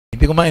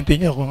Hindi ko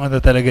maintindihan kung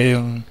ano talaga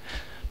yung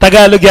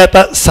Tagalog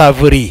yata,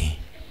 savory.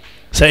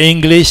 Sa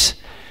English,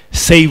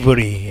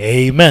 savory.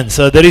 Amen.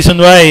 So the reason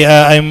why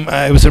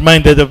I was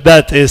reminded of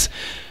that is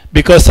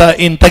because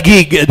in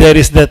Taguig there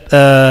is that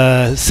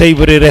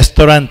savory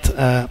restaurant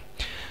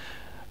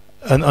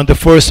on the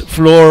first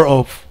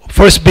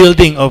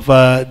building of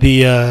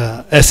the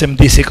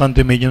SMDC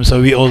condominium. So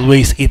we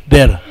always eat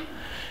there,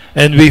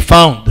 and we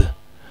found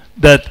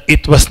that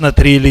it was not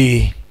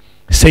really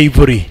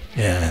savory.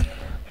 Yeah.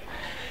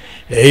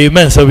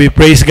 Amen. So we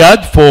praise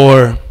God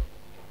for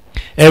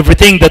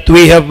everything that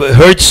we have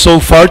heard so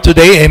far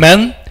today.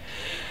 Amen.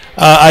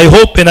 I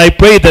hope and I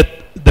pray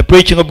that the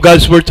preaching of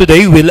God's word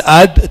today will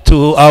add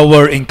to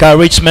our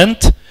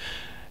encouragement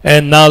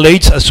and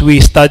knowledge as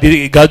we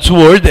study God's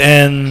word,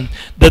 and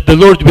that the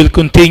Lord will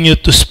continue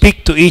to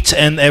speak to each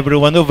and every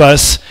one of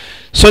us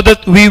so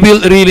that we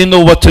will really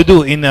know what to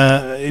do in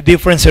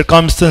different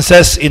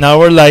circumstances in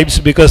our lives,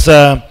 because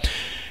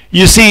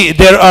you see,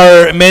 there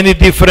are many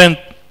different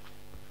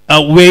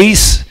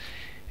ways,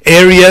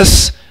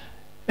 areas,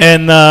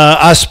 and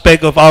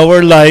aspect of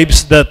our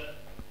lives that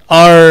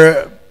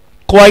are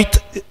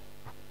quite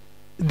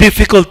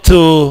difficult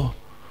to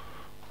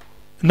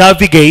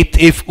navigate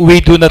if we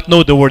do not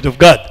know the Word of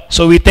God.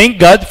 So we thank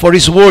God for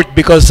His Word,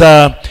 because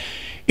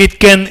it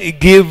can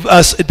give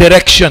us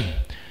direction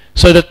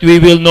so that we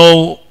will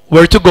know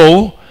where to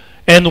go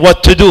and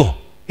what to do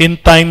in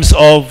times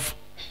of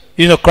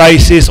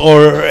crisis,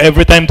 or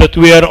every time that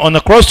we are on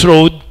a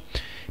crossroad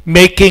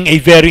making a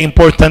very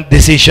important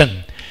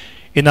decision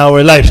in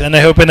our lives. And I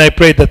hope and I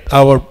pray that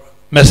our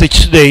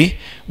message today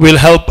will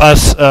help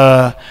us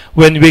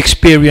when we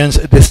experience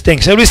these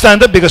things. Shall we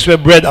stand up, because we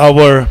have read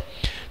our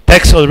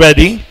text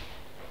already,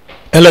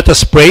 and let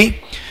us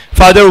pray.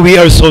 Father, we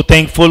are so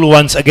thankful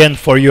once again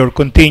for your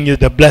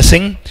continued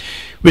blessing.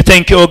 We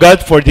thank you, O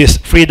God, for this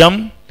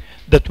freedom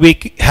that we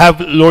have,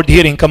 Lord,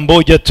 here in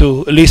Cambodia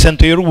to listen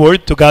to your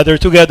word, to gather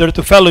together,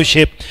 to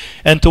fellowship,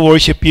 and to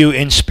worship you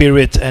in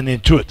spirit and in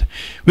truth.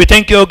 We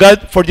thank you, O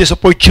God, for this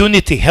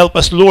opportunity. Help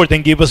us, Lord,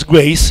 and give us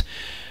grace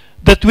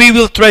that we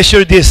will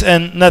treasure this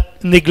and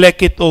not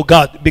neglect it, O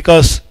God,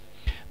 because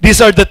these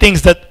are the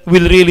things that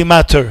will really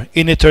matter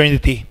in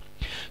eternity.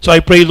 So I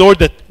pray, Lord,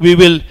 that we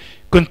will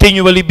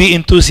continually be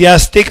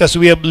enthusiastic, as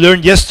we have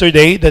learned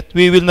yesterday, that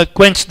we will not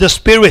quench the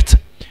spirit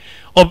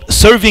of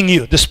serving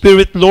you, the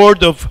spirit,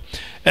 Lord, of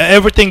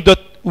everything that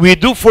we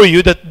do for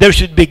you, that there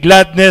should be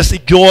gladness,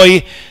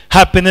 joy,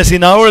 happiness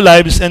in our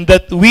lives, and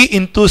that we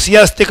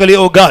enthusiastically,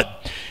 O God,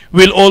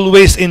 will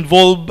always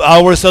involve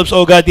ourselves,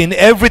 O God, in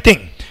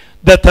everything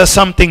that has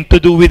something to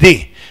do with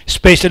thee,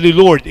 especially,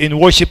 Lord, in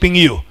worshiping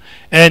you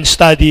and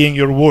studying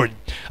your word.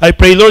 I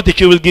pray, Lord, that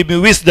you will give me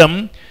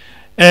wisdom,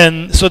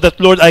 and so that,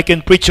 Lord, I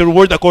can preach your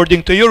word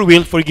according to your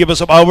will. Forgive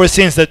us of our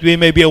sins, that we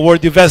may be a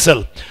worthy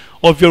vessel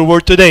of your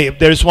word today. If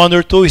there is one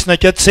or two who is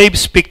not yet saved,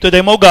 speak to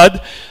them, O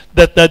God,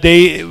 that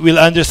they will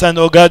understand,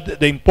 O God,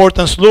 the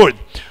importance, Lord,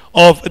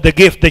 of the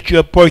gift that you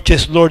have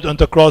purchased, Lord, on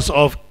the cross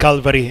of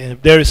Calvary. And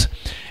if there is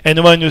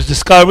anyone who is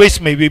discouraged,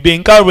 may we be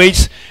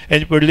encouraged.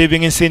 And if we're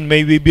living in sin,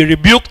 may we be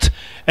rebuked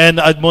and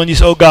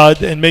admonished, O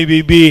God, and may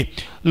we be,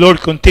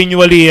 Lord,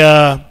 continually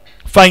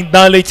find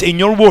knowledge in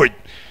your word,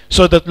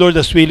 so that, Lord,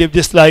 as we live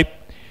this life,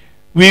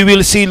 we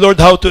will see, Lord,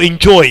 how to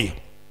enjoy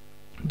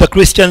the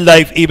Christian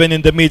life even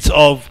in the midst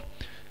of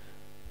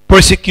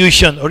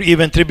persecution or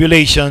even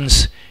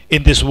tribulations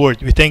in this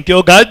world. We thank you,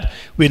 O God.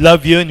 We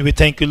love you, and we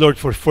thank you, Lord,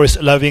 for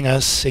first loving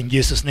us. In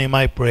Jesus' name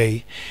I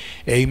pray.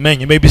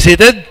 Amen. You may be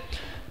seated.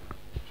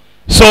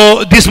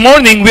 So this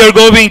morning we are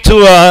going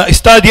to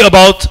study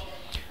about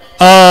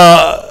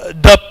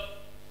the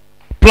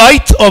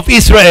plight of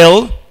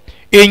Israel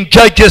in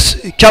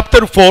Judges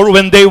chapter 4,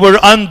 when they were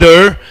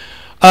under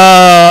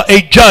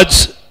a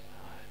judge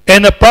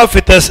and a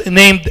prophetess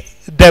named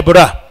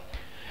Deborah.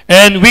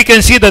 And we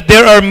can see that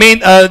there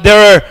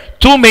are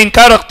two main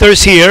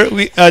characters here.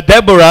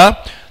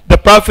 Deborah, the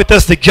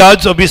prophetess, the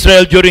judge of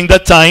Israel during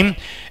that time,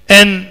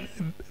 and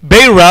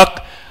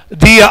Barak,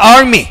 the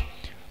army,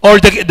 or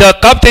the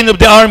captain of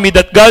the army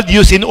that God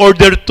used in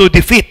order to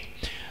defeat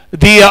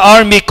the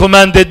army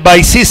commanded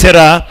by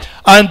Sisera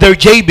under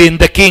Jabin,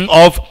 the king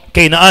of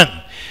Canaan.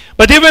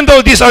 But even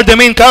though these are the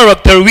main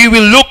character, we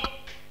will look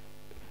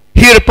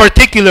here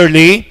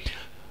particularly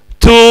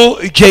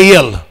to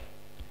Jael,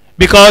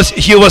 because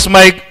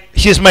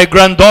she's my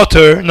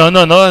granddaughter. No,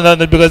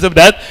 not because of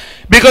that.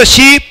 Because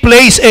she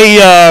plays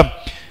a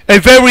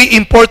very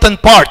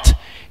important part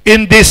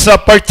in this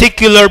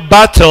particular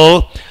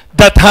battle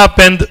that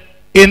happened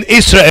in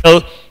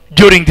Israel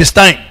during this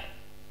time.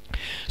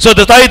 So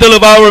the title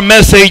of our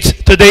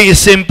message today is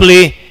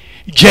simply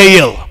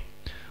Jael,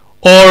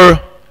 or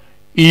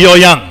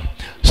Yoyang.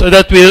 So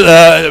that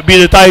will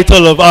be the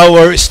title of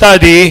our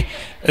study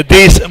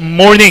this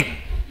morning.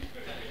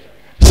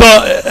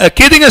 So,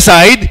 kidding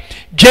aside,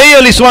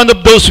 Jael is one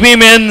of those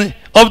women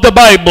of the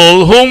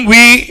Bible whom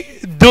we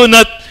do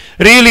not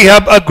really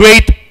have a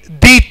great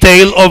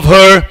detail of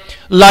her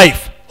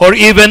life, or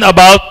even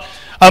about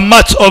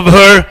much of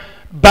her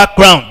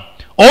background.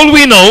 All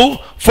we know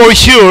for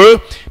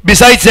sure,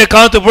 besides the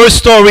account of her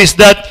story, is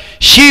that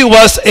she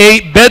was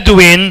a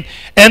Bedouin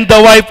and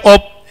the wife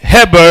of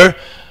Heber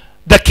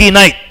the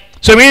Kenite.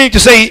 So meaning to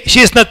say,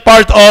 she is not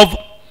part of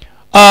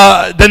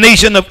the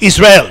nation of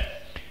Israel.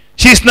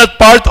 She is not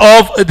part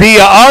of the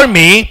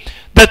army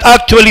that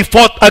actually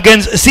fought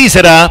against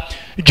Sisera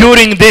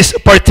during this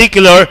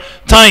particular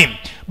time.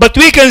 But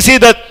we can see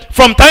that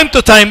from time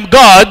to time,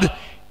 God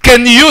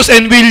can use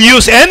and will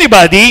use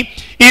anybody,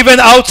 even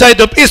outside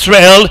of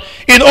Israel,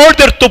 in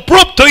order to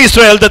prove to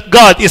Israel that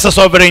God is a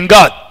sovereign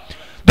God.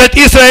 That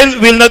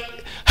Israel will not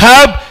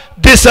have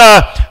this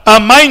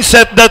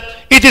mindset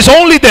that it is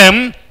only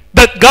them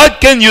that God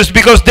can use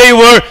because they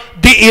were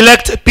the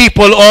elect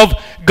people of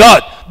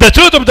God. The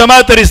truth of the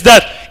matter is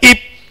that if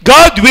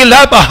God will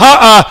have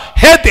a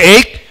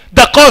headache,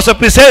 the cause of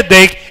his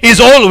headache is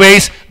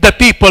always the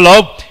people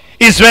of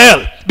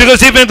Israel.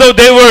 Because even though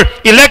they were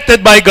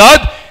elected by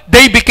God,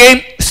 they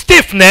became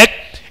stiff-necked,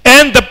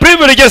 and the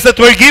privileges that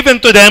were given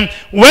to them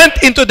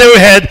went into their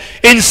head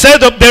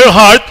instead of their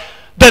heart,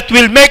 that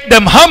will make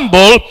them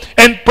humble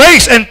and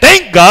praise and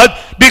thank God,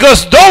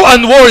 because though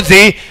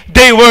unworthy,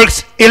 they were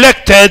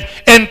elected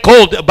and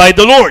called by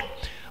the Lord.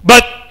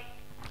 But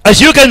as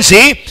you can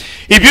see,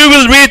 if you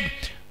will read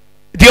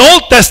the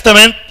Old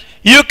Testament,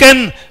 you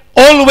can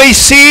always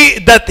see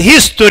that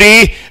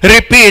history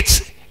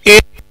repeats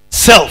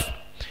itself.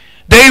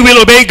 They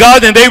will obey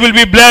God and they will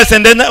be blessed,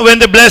 and then when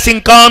the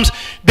blessing comes,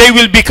 they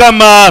will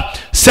become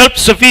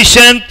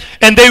self-sufficient,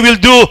 and they will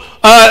do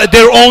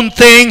their own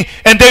thing,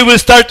 and they will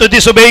start to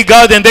disobey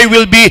God, and they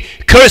will be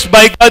cursed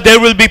by God, they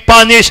will be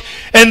punished.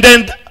 And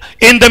then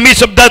in the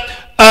midst of that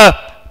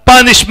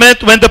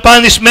punishment, when the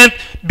punishment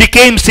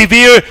became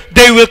severe,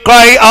 they will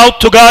cry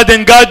out to God,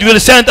 and God will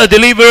send a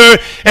deliverer,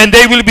 and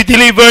they will be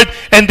delivered,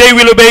 and they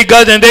will obey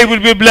God, and they will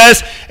be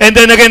blessed. And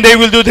then again, they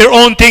will do their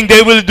own thing.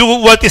 They will do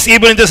what is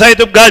evil in the sight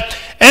of God.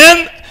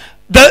 And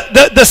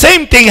the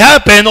same thing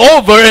happened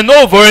over and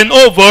over and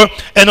over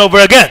and over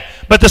again.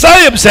 But as I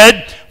have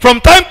said,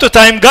 from time to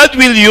time, God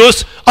will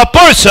use a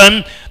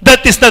person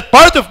that is not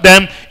part of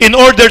them in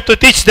order to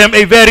teach them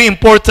a very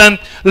important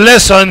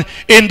lesson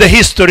in the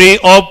history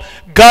of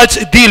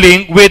God's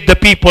dealing with the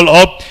people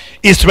of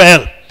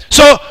Israel.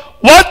 So,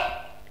 what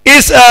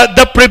is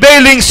the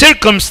prevailing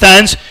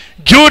circumstance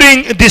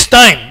during this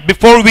time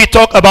before we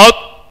talk about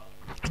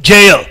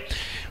Jael?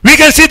 We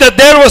can see that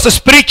there was a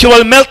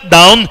spiritual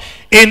meltdown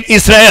in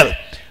Israel.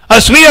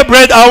 As we have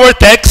read our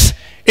text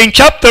in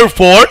chapter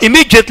 4,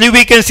 immediately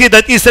we can see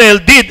that Israel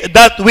did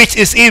that which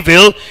is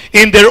evil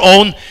in their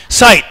own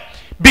sight.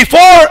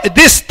 Before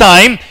this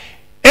time,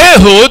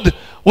 Ehud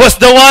was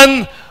the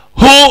one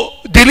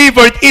who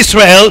delivered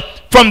Israel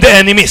from the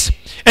enemies.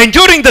 And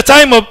during the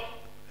time of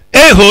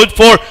Ehud,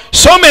 for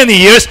so many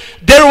years,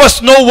 there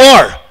was no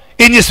war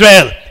in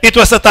Israel. It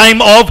was a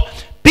time of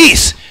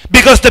peace,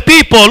 because the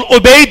people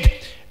obeyed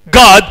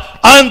God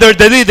under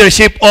the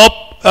leadership of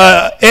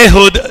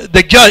Ehud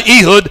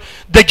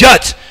the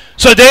judge.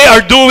 So they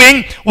are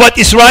doing what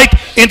is right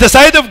in the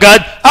sight of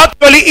God.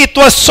 Actually, it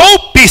was so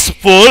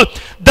peaceful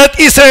that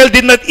Israel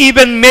did not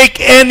even make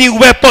any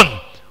weapon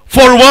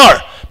for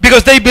war,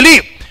 because they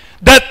believed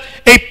that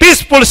a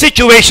peaceful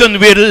situation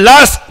will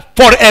last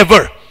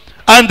forever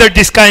under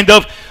this kind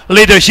of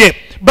leadership.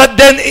 But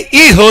then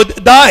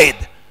Ehud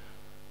died,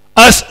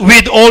 as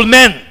with all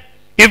men.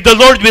 If the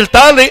Lord will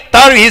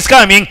tarry his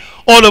coming,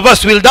 all of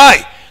us will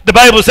die. The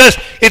Bible says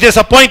it is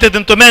appointed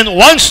unto men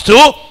once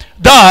to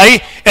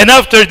die, and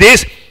after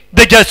this,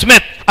 the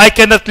judgment. I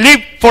cannot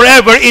live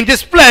forever in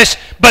this flesh,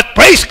 but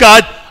praise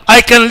God,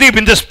 I can live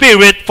in the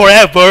spirit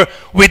forever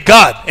with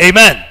God.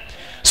 Amen.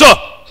 So,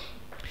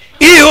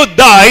 Ehud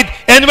died,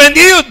 and when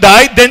Ehud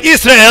died, then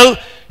Israel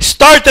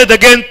started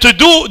again to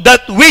do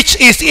that which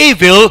is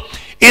evil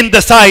in the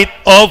sight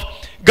of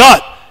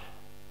God.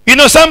 You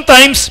know,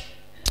 sometimes,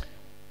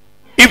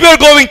 if we are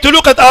going to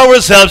look at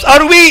ourselves,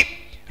 are we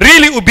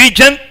really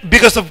obedient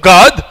because of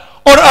God,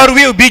 or are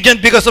we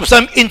obedient because of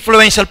some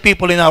influential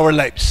people in our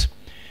lives?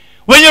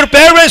 When your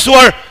parents who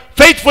are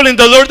faithful in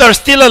the Lord are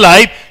still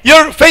alive,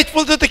 you're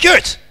faithful to the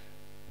church.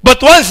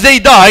 But once they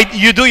died,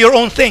 you do your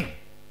own thing.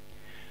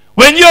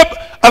 When you have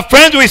a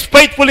friend who is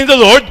faithful in the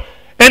Lord,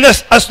 and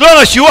as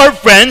long as you are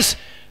friends,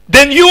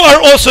 then you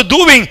are also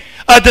doing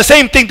the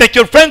same thing that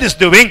your friend is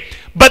doing.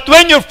 But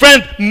when your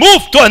friend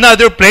moved to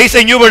another place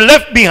and you were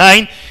left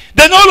behind,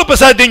 then all of a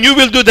sudden you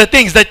will do the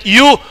things that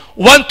you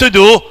want to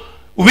do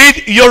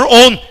with your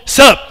own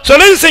self. So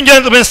ladies and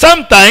gentlemen,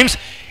 sometimes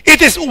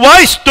it is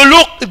wise to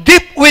look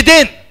deep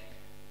within.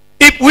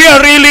 If we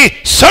are really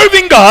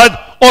serving God,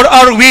 or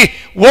are we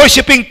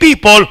worshiping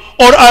people,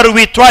 or are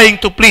we trying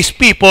to please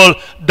people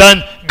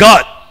than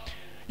God?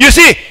 You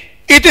see,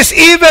 it is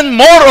even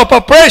more of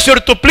a pressure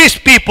to please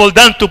people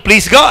than to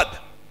please God.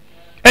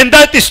 And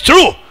that is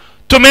true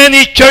to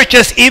many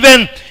churches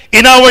even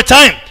in our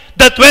time.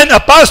 That when a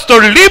pastor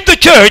leaves the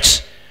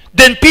church,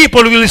 then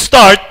people will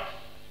start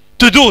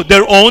to do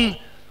their own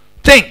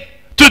thing,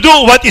 to do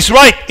what is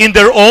right in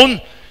their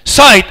own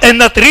sight, and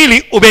not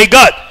really obey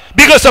God.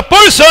 Because a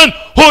person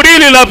who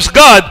really loves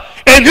God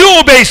and who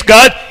obeys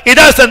God, it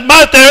doesn't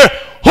matter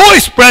who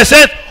is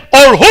present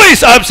or who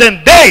is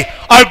absent, they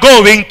are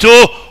going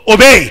to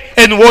obey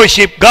and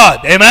worship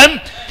God.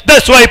 Amen?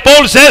 That's why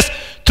Paul says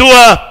to,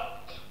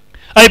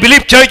 I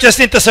believe, churches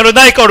in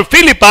Thessalonica or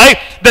Philippi,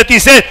 that he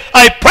said,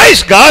 I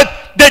praise God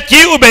that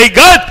ye obey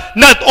God,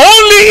 not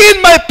only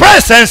in my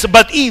presence,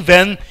 but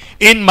even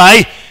in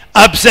my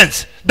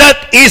absence.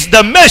 That is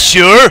the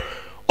measure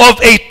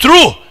of a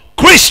true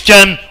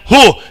Christian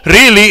who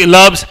really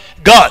loves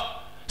God.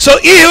 So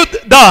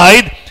Ehud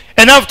died,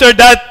 and after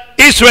that,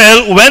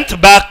 Israel went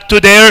back to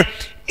their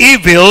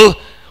evil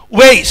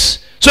ways.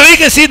 So you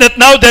can see that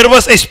now there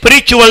was a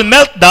spiritual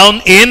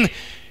meltdown in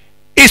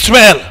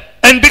Israel.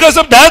 And because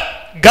of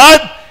that,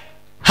 God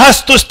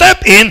has to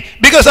step in,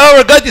 because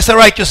our God is a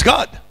righteous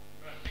God.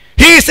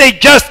 He is a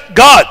just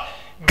God.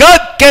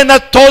 God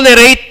cannot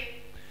tolerate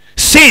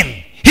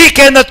sin. He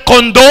cannot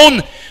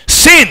condone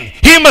sin.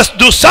 He must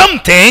do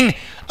something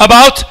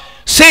about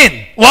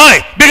sin.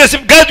 Why? Because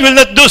if God will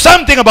not do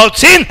something about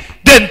sin,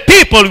 then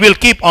people will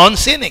keep on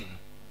sinning.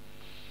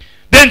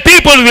 Then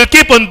people will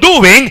keep on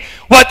doing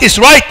what is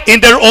right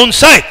in their own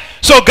sight.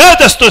 So God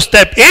has to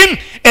step in,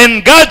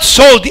 and God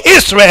sold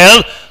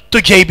Israel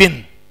to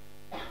Jabin,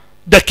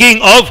 the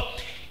king of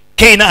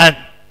Canaan.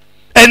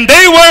 And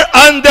they were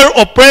under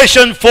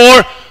oppression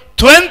for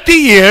 20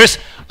 years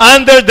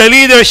under the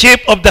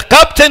leadership of the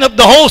captain of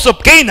the host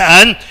of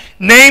Canaan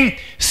named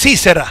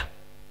Sisera.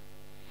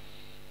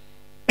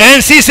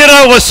 And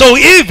Sisera was so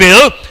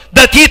evil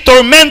that he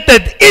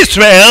tormented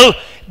Israel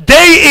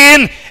day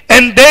in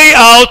and day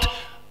out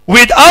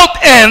without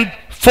end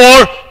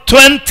for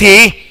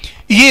 20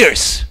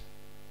 years.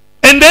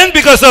 And then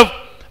because of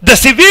the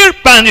severe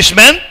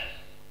punishment,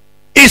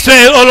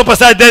 Israel all of a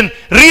sudden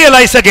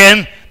realized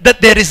again that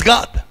there is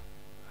God.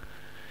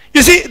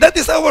 You see, that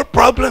is our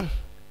problem.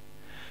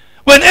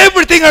 When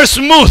everything is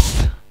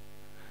smooth,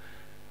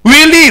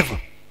 we live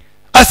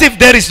as if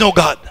there is no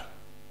God.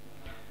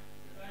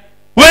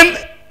 When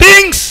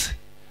things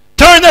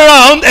turn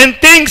around and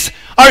things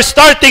are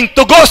starting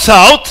to go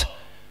south,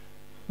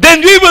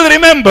 then we will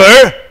remember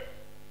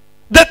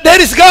that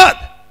there is God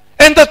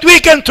and that we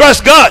can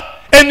trust God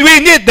and we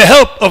need the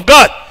help of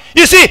God.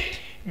 You see,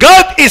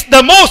 God is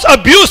the most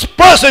abused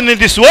person in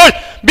this world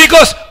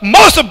because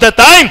most of the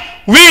time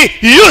we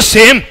use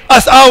Him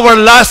as our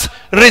last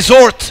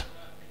resort.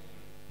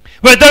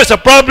 When there's a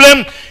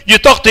problem, you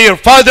talk to your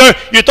father,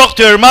 you talk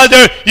to your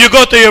mother, you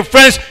go to your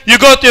friends, you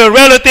go to your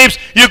relatives,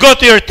 you go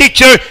to your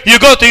teacher, you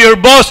go to your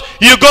boss,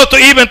 you go to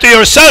even to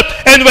yourself,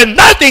 and when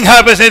nothing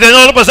happens, and then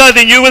all of a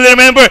sudden you will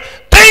remember,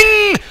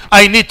 ding,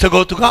 I need to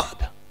go to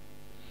God.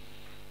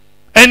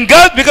 And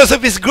God, because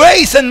of His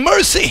grace and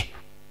mercy,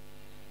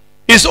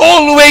 is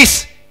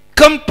always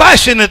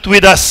compassionate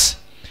with us.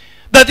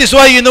 That is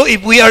why, you know,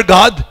 if we are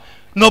God,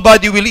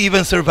 nobody will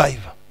even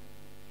survive.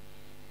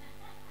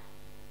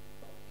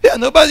 Yeah,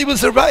 nobody will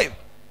survive.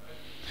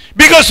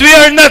 Because we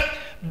are not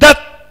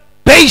that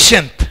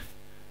patient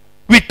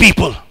with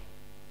people.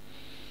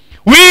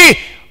 We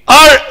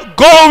are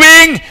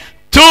going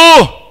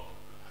to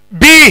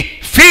be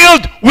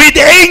filled with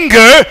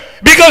anger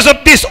because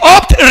of this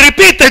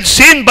oft-repeated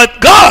sin,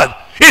 but God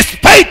is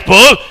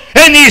faithful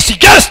and He is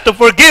just to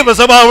forgive us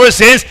of our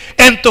sins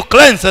and to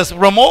cleanse us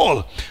from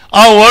all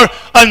our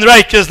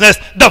unrighteousness.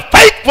 The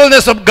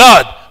faithfulness of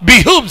God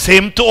behooves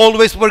Him to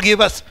always forgive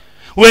us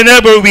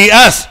whenever we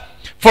ask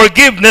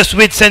forgiveness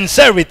with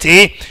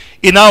sincerity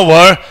in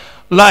our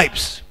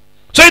lives.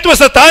 So it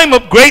was a time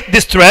of great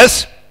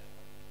distress.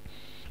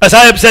 As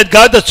I have said,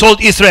 God had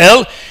sold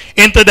Israel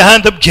into the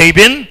hand of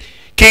Jabin,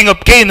 king of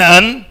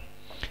Canaan,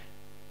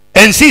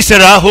 and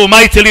Sisera, who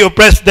mightily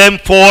oppressed them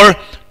for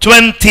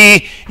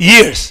 20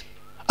 years.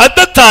 At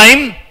that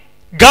time,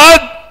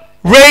 God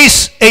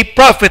raised a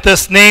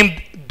prophetess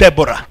named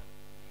Deborah.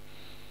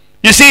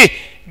 You see,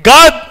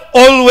 God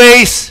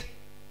always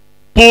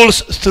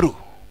pulls through.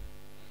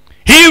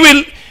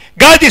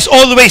 God is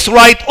always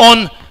right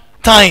on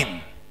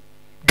time.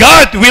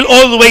 God will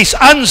always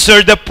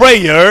answer the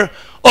prayer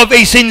of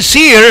a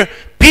sincere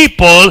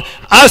people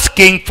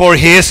asking for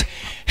His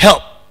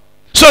help.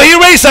 So He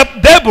raised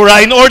up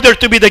Deborah in order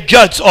to be the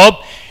judge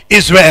of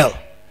Israel.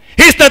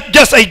 He's not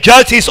just a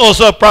judge, he's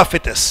also a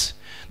prophetess.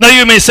 Now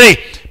you may say,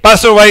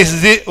 Pastor, why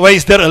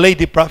is there a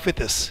lady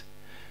prophetess?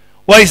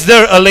 Why is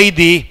there a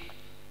lady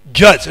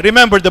judge?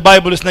 Remember, the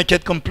Bible is not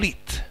yet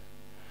complete.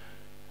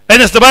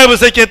 And as the Bible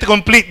is not yet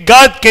complete,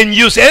 God can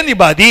use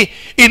anybody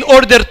in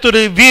order to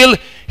reveal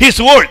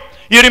His word.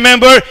 You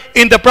remember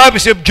in the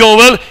prophecy of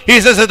Joel, he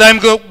says that I'm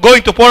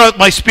going to pour out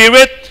my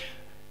spirit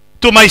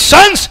to my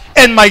sons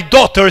and my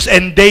daughters,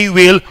 and they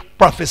will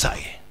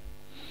prophesy.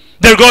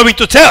 They're going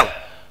to tell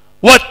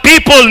what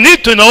people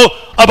need to know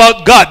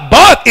about God.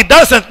 But it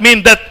doesn't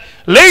mean that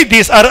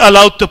ladies are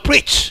allowed to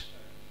preach,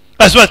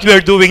 as what we are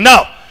doing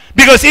now.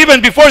 Because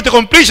even before the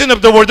completion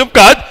of the Word of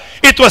God,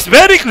 it was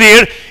very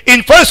clear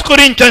in 1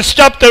 Corinthians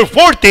chapter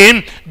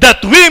 14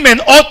 that women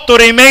ought to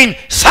remain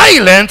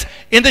silent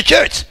in the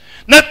church.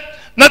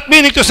 Not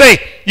meaning to say,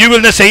 you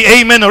will not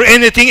say amen or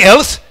anything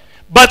else,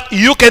 but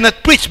you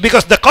cannot preach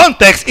because the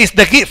context is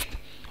the gift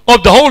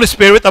of the Holy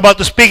Spirit about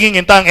the speaking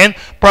in tongue and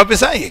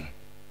prophesying.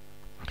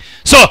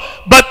 So,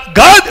 but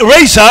God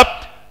raised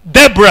up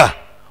Deborah.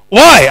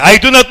 Why? I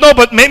do not know,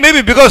 but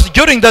maybe because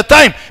during that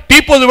time,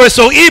 people were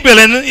so evil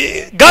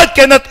and God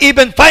cannot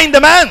even find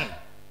a man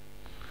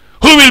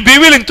who will be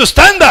willing to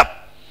stand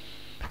up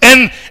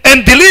and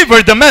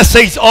deliver the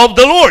message of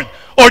the Lord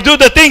or do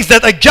the things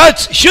that a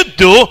judge should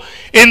do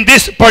in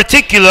this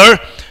particular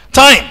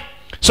time.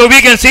 So we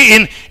can see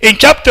in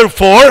chapter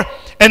 4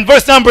 and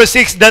verse number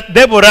 6 that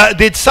Deborah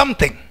did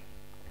something.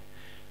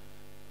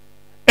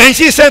 And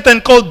she sent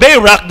and called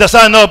Barak, the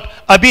son of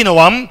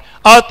Abinoam,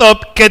 out of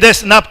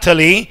Kedesh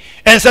Naphtali,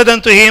 and said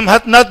unto him,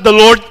 Hath not the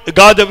Lord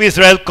God of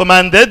Israel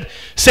commanded,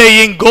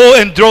 saying, Go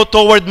and draw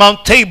toward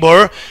Mount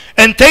Tabor,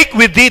 and take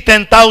with thee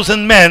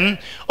 10,000 men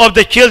of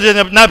the children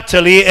of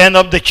Naphtali and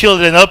of the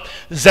children of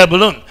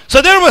Zebulun.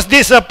 So there was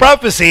this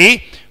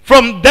prophecy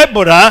from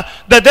Deborah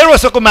that there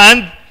was a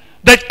command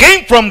that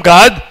came from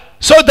God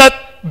so that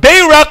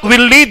Barak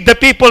will lead the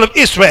people of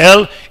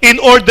Israel in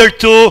order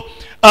to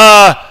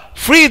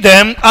free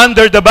them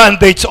under the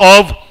bondage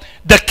of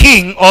the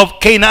king of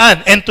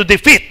Canaan and to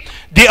defeat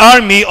the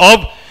army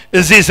of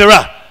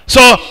Sisera.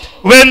 So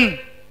when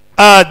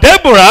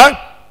Deborah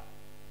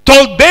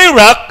told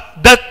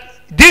Barak that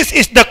this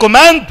is the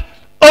command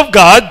of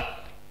God,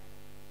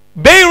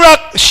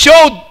 Barak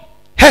showed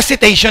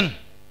hesitation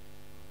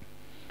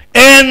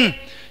and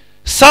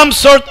some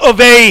sort of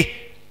a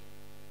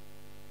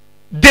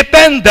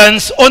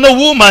dependence on a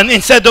woman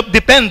instead of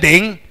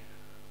depending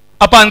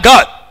upon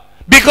God.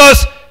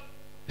 Because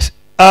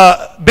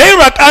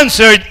Barak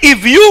answered,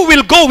 If you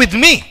will go with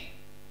me,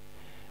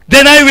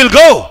 then I will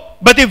go.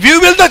 But if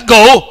you will not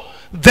go,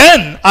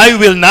 then I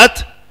will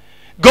not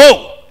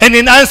go. And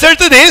in answer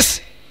to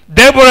this,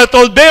 Deborah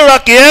told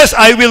Barak, Yes,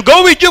 I will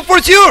go with you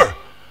for sure.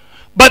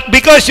 But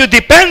because you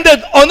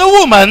depended on a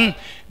woman,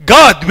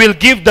 God will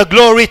give the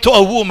glory to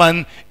a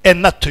woman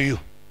and not to you.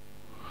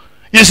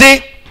 You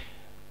see,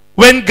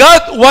 when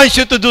God wants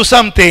you to do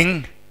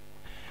something,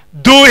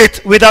 do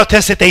it without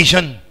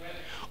hesitation.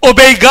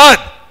 Obey God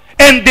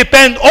and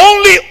depend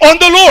only on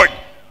the Lord.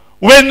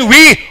 When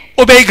we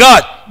obey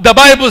God, the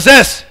Bible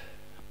says,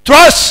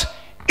 Trust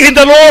in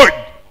the Lord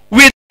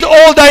with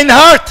all thine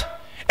heart,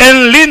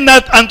 and lean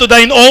not unto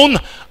thine own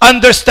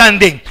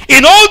understanding.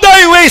 In all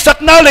thy ways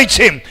acknowledge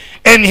him,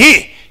 and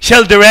he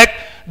shall direct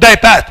thy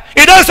path.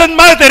 It doesn't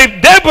matter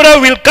if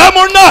Deborah will come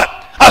or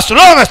not. As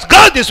long as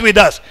God is with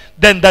us,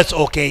 then that's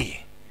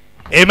okay.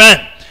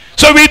 Amen.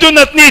 So we do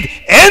not need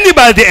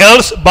anybody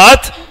else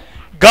but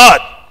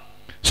God.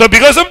 So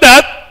because of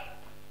that,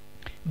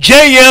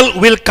 Jael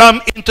will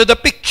come into the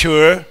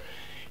picture.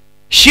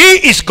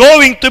 She is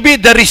going to be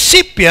the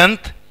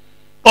recipient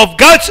of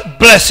God's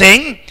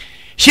blessing.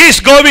 She is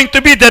going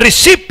to be the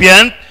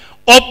recipient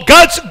of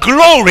God's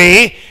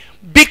glory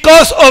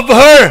because of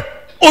her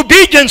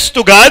obedience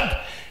to God,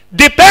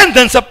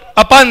 dependence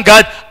upon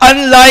God,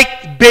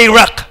 unlike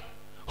Barak,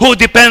 who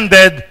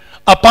depended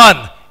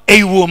upon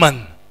a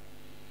woman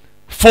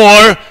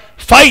for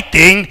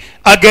fighting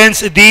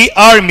against the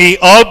army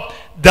of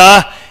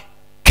the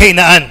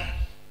Canaan.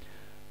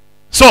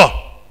 So,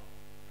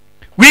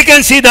 we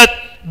can see that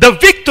the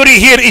victory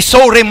here is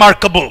so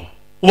remarkable.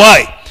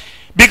 Why?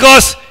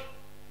 Because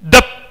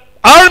the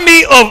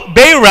army of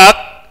Barak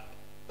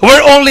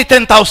were only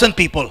 10,000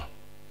 people.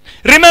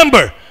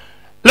 Remember,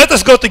 let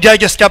us go to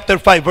Judges chapter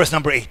 5, verse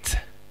number 8.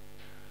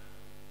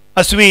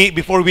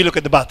 Before we look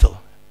at the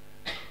battle.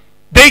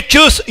 They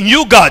chose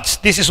new gods.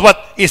 This is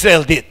what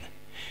Israel did.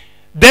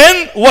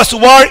 Then was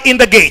war in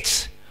the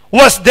gates.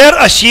 Was there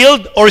a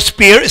shield or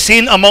spear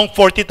seen among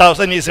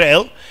 40,000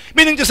 Israel?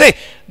 Meaning to say,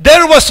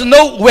 there was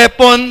no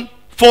weapon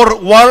for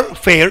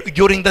warfare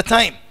during the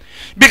time.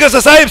 Because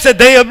as I have said,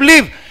 they have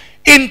lived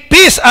in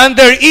peace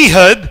under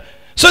Ehud,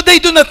 so they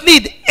do not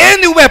need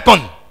any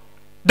weapon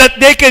that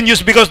they can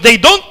use because they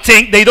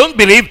don't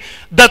believe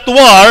that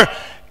war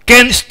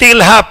can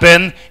still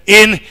happen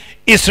in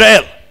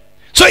Israel.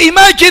 So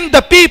imagine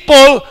the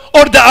people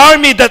or the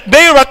army that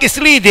Barak is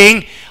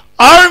leading,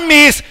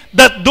 armies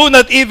that do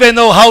not even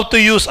know how to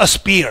use a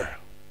spear.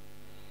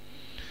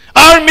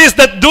 Armies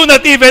that do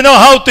not even know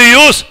how to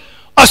use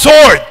a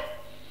sword.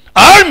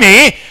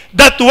 Army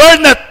that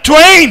were not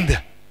trained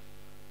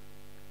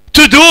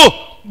to do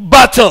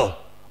battle.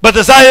 But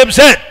as I have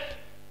said,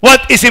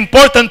 what is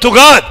important to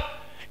God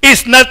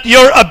is not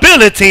your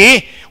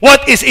ability.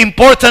 What is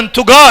important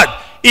to God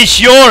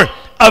is your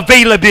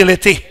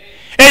availability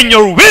and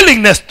your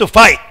willingness to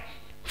fight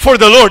for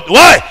the Lord.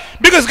 Why?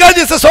 Because God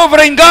is a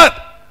sovereign God.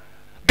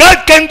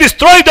 God can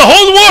destroy the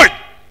whole world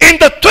in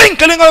the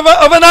twinkling of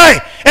an eye,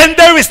 and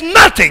there is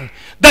nothing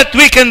that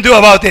we can do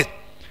about it.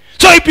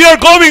 So if you are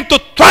going to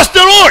trust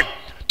the Lord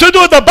to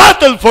do the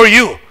battle for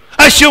you,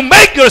 as you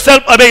make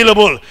yourself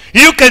available,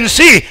 you can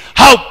see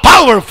how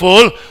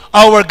powerful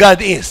our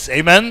God is.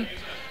 Amen?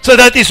 So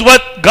that is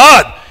what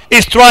God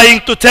is trying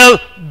to tell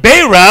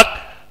Barak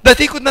that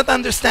he could not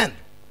understand.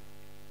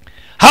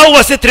 How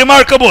was it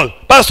remarkable?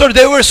 Pastor,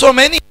 there were so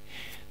many.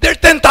 There are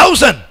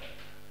 10,000.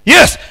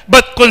 Yes,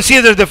 but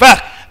consider the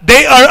fact.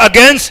 They are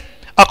against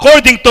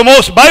according to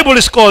most Bible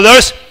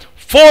scholars,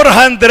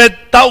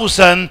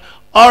 400,000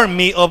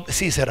 army of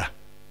Sisera,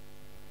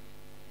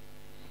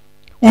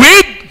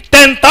 with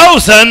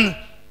 10,000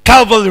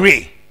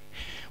 cavalry,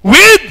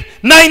 with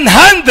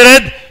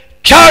 900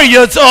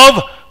 chariots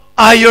of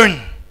iron.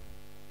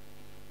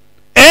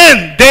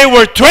 And they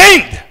were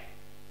trained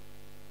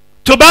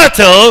to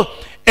battle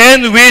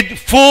and with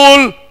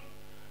full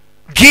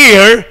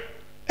gear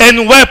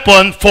and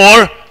weapon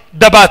for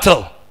the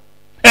battle.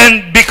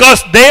 And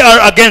because they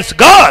are against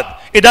God,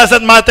 it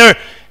doesn't matter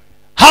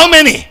how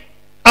many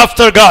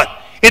after God.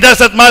 It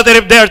doesn't matter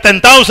if they are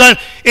 10,000.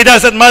 It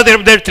doesn't matter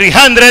if they're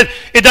 300.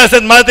 It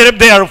doesn't matter if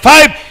they are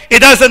 5.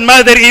 It doesn't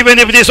matter even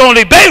if it is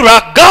only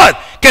Barak. God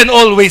can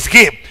always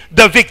give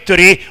the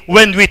victory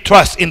when we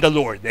trust in the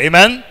Lord.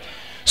 Amen?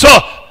 So,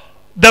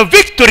 the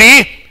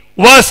victory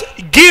was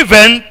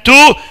given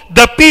to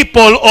the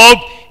people of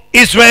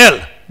Israel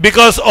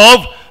because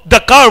of the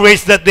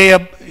courage that they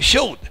have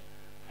showed.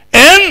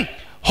 And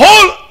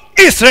whole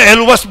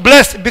Israel was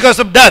blessed because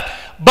of that.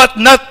 But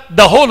not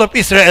the whole of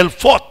Israel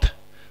fought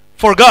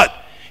for God.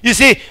 You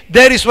see,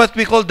 there is what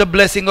we call the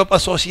blessing of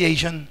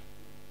association.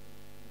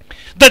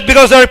 That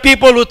because there are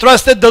people who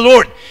trusted the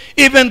Lord,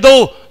 even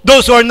though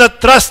those who are not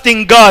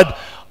trusting God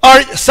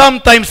are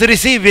sometimes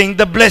receiving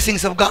the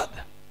blessings of God.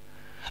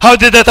 How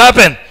did that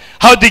happen?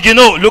 How did you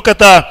know? Look at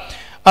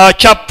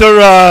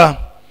chapter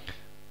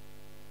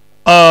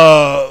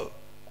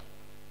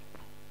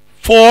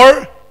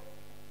 4,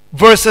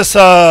 verses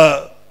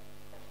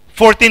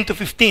 14 to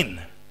 15.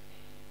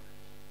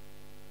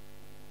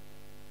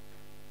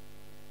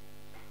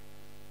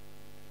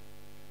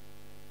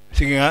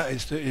 Sige nga,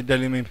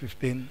 idali mo yung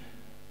 15.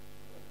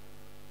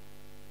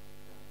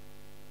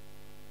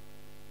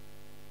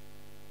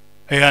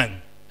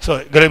 Ayan. So,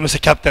 gawin mo sa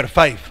chapter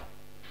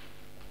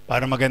 5.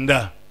 Para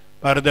maganda.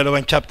 Para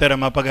dalawang chapter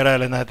ang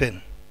mapag-aralan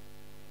natin.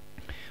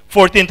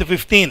 14 to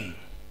 15.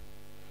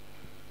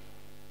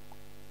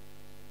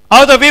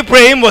 Out of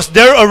Ephraim was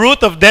there a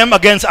root of them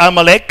against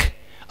Amalek.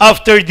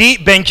 After thee,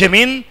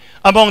 Benjamin,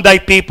 among thy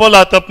people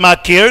out of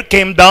Machir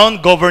came down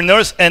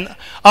governors, and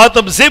out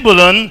of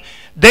Zebulun,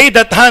 they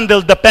that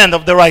handled the pen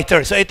of the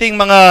writer. So ito yung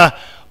mga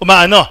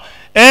umaano.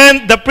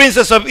 And the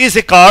princes of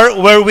Issachar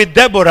were with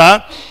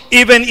Deborah,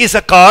 even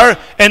Issachar,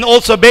 and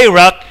also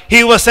Barak.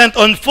 He was sent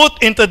on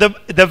foot into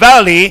the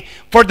valley.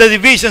 For the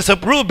divisions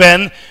of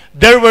Reuben,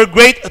 there were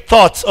great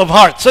thoughts of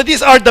heart. So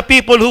these are the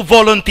people who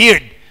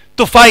volunteered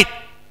to fight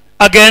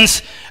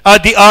against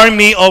the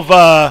army of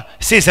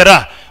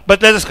Sisera.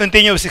 But let us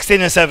continue with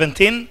 16 and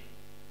 17.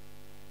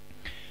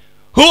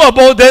 Who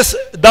abodest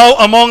thou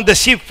among the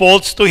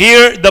sheepfolds to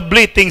hear the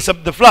bleatings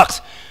of the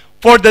flocks?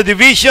 For the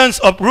divisions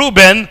of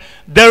Reuben,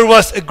 there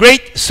was a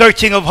great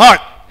searching of heart.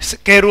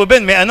 Kay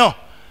Reuben, may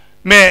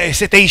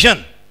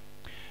hesitation.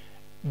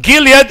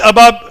 Gilead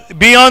above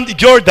beyond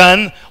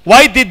Jordan,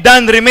 why did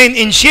Dan remain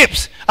in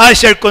ships?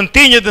 Asher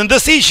continued on the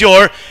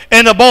seashore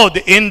and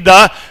abode in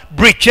the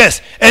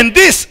breaches. And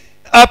these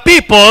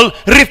people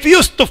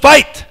refused to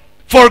fight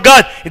for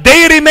God.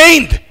 They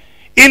remained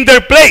in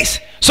their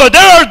place. So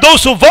there are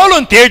those who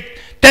volunteered,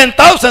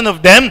 10,000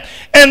 of them,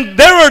 and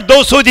there are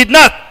those who did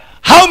not.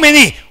 How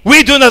many?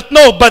 We do not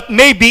know, but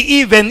maybe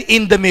even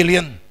in the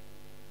million,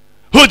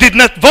 who did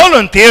not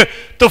volunteer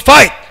to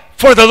fight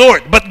for the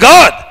Lord. But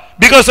God,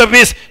 because of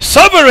His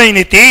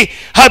sovereignty,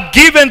 have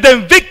given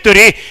them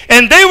victory,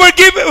 and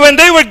when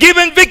they were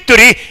given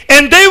victory,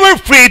 and they were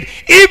freed,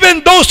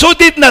 even those who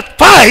did not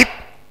fight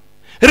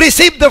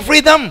received the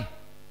freedom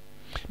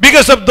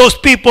because of those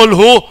people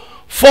who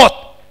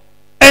fought.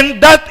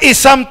 And that is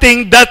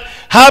something that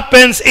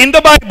happens in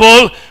the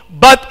Bible,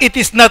 but it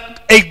is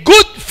not a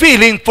good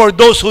feeling for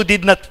those who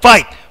did not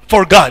fight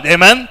for God.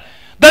 Amen?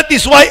 That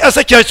is why as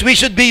a church, we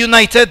should be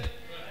united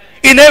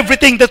in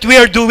everything that we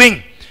are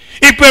doing.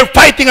 If we're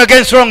fighting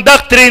against wrong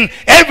doctrine,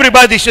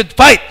 everybody should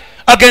fight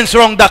against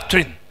wrong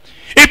doctrine.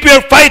 If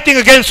we're fighting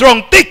against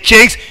wrong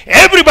teachings,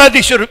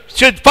 everybody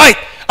should fight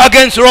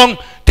against wrong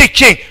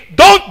teaching.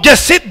 Don't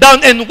just sit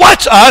down and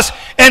watch us,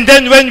 and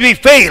then when we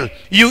fail,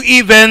 you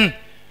even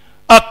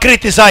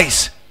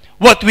criticize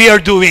what we are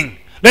doing.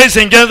 Ladies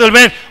and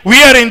gentlemen,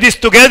 we are in this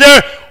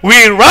together.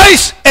 We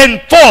rise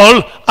and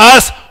fall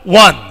as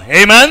one.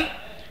 Amen?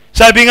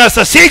 Sabi nga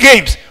sa SEA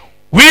Games,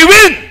 we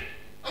win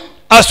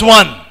as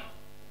one.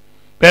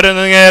 Pero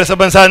ano nangyayari sa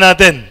bansa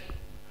natin?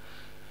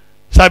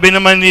 Sabi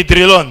naman ni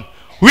Trilon,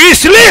 we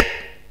sleep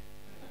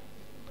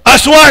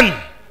as one.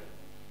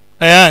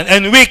 Ayan.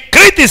 And we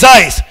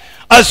criticize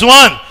as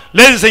one.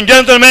 Ladies and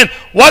gentlemen,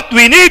 what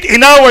we need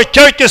in our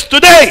churches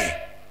today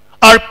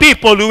are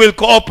people who will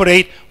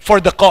cooperate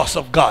for the cause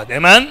of God.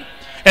 Amen?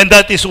 And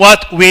that is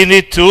what we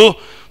need to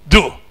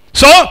do.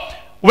 So,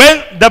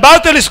 when the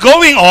battle is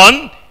going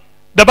on,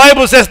 the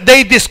Bible says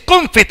they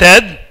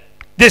discomfited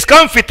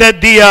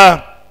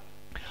the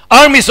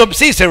armies of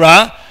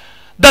Sisera,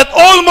 that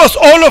almost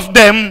all of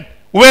them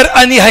were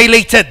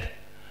annihilated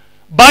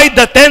by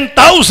the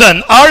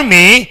 10,000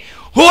 army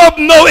who have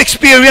no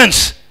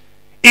experience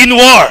in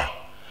war.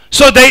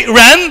 So they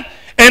ran,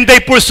 and they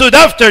pursued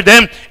after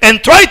them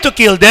and tried to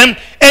kill them,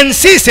 And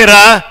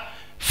Sisera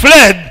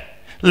fled,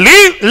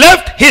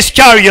 left his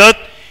chariot,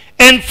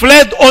 and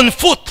fled on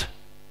foot.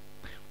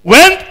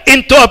 Went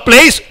into a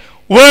place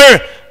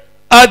where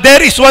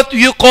there is what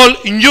you call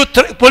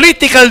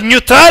political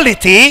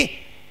neutrality,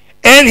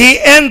 and he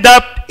ended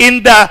up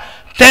in the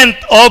tent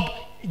of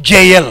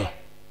Jael.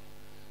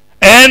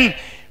 And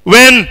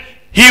when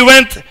he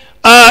went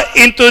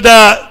into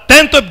the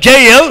tent of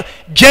Jael,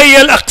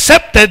 Jael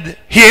accepted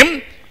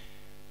him,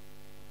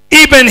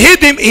 even hid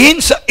him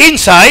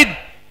inside,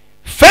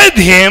 fed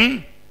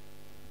him,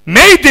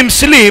 made him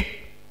sleep,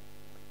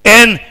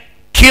 and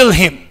killed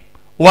him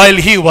while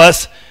he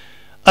was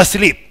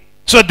asleep.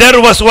 So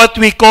there was what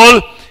we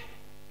call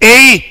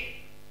a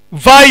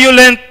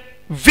violent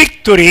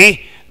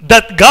victory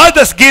that God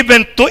has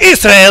given to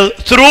Israel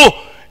through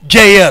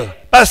Jael.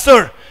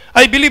 Pastor,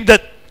 I believe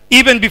that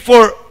even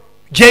before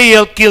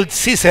Jael killed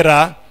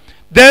Sisera,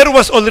 there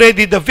was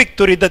already the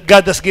victory that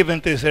God has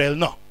given to Israel.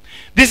 No.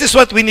 This is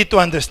what we need to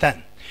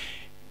understand.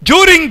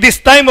 During this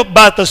time of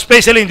battle,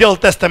 especially in the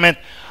Old Testament,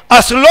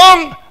 as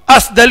long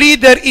as the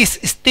leader is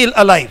still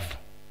alive,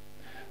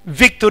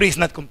 victory is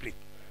not complete.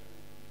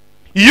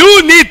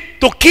 You need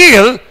to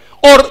kill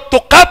or to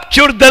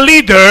capture the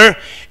leader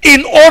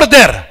in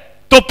order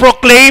to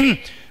proclaim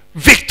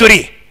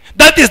victory.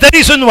 That is the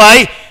reason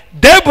why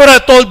Deborah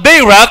told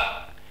Barak,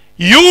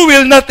 you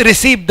will not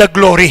receive the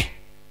glory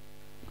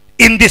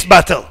in this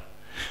battle.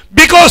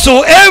 Because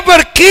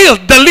whoever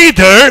killed the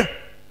leader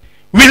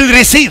will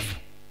receive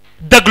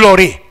the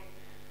glory.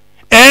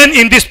 And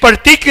in this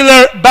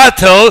particular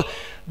battle,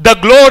 the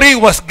glory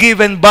was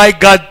given by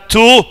God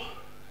to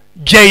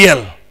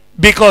Jael,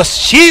 because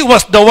she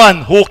was the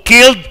one who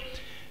killed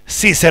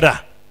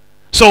Sisera.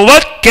 So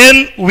what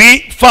can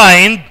we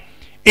find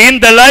in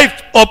the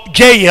life of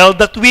Jael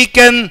that we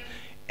can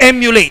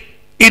emulate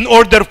in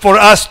order for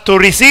us to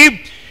receive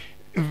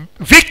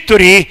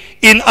victory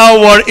in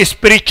our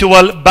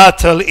spiritual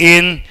battle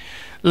in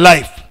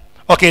life?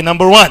 Okay,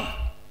 number one.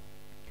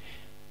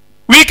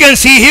 We can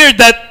see here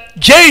that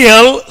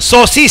Jael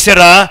saw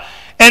Sisera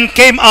and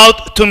came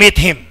out to meet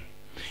him.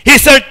 He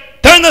said,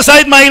 turn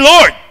aside, my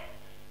Lord.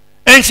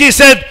 And she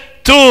said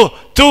to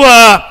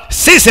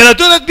Sisera,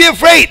 do not be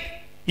afraid.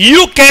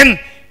 You can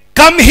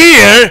come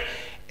here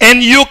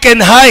and you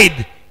can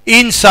hide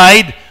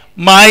inside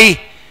my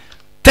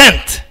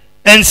tent.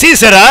 And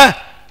Sisera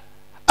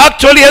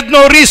actually had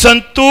no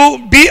reason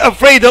to be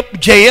afraid of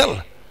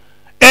Jael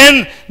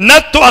and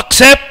not to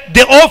accept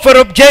the offer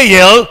of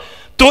Jael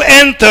to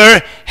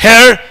enter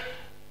her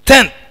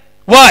tent.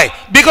 Why?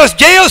 Because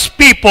Jael's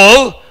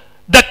people,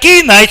 the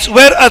Kenites,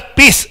 were at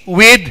peace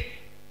with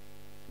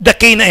the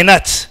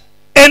Canaanites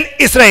and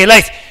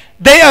Israelites.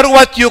 They are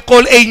what you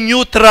call a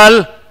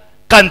neutral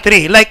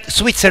country, like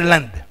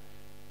Switzerland.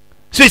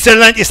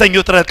 Switzerland is a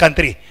neutral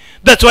country.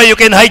 That's why you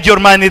can hide your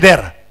money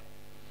there.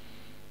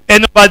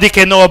 And nobody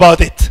can know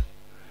about it.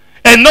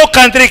 And no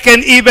country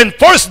can even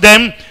force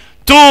them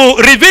to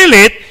reveal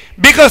it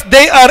because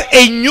they are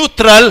a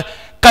neutral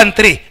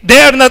country. They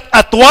are not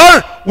at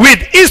war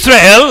with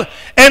Israel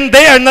and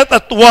they are not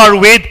at war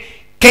with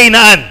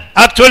Canaan.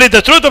 Actually,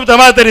 the truth of the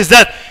matter is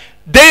that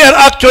they are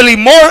actually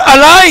more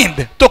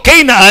aligned to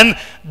Canaan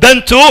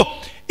than to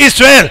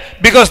Israel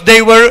because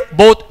they were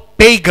both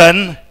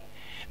pagan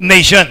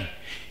nation.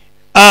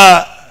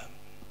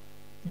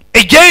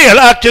 Jael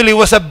actually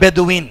was a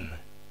Bedouin.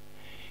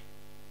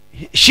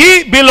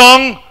 She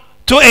belonged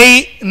to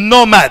a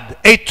nomad,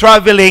 a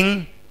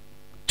traveling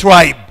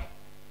tribe.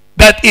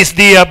 That is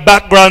the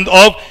background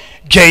of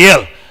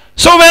Jael.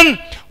 So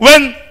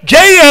when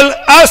Jael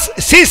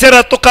asked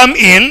Sisera to come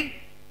in,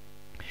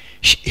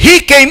 he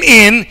came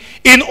in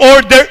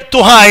order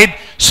to hide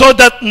so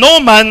that no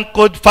man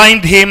could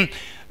find him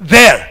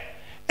there.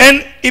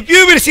 And if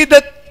you will see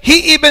that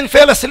he even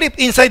fell asleep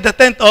inside the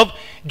tent of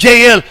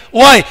Jael.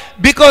 Why?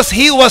 Because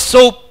he was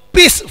so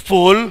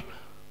peaceful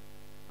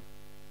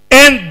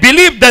and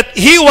believed that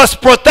he was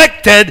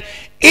protected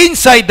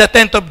inside the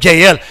tent of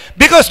Jael.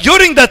 Because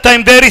during that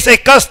time, there is a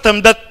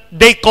custom that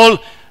they call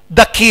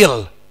the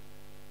kill.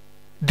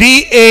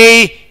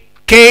 D-A-K-H-E-E-L.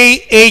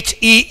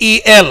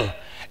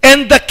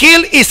 And the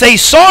kill is a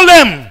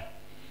solemn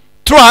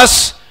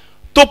trust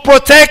to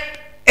protect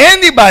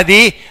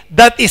anybody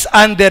that is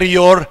under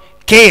your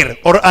care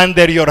or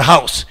under your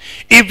house.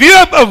 If you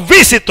have a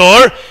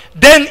visitor,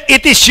 then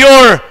it is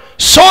your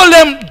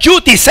solemn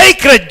duty,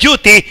 sacred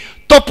duty,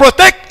 to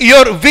protect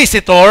your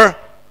visitor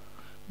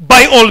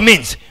by all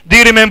means. Do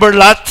you remember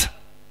Lot?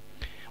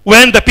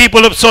 When the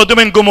people of Sodom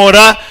and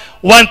Gomorrah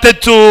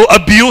wanted to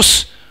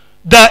abuse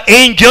the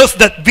angels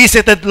that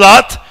visited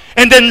Lot,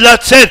 and then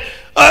Lot said,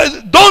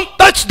 don't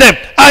touch them.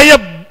 I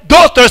have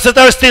daughters that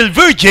are still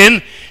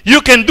virgin.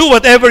 You can do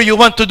whatever you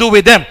want to do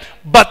with them,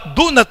 but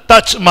do not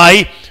touch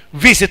my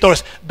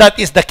visitors. That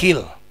is the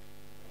kill.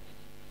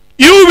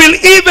 You will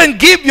even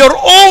give your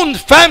own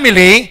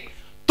family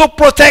to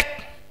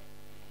protect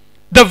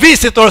the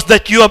visitors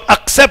that you have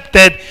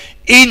accepted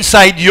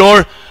inside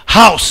your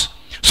house.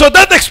 So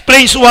that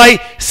explains why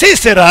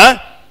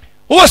Sisera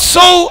was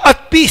so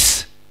at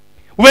peace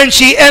when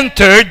she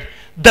entered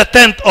the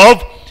tent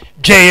of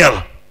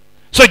Jael.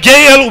 So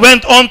Jael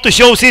went on to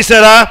show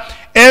Sisera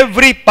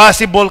every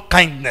possible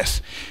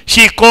kindness.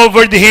 She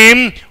covered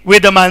him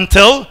with a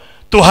mantle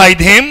to hide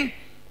him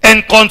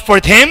and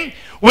comfort him.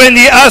 When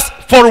he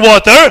asked for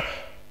water,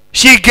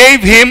 she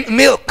gave him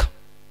milk.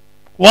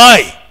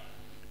 Why?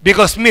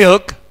 Because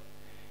milk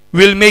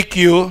will make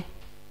you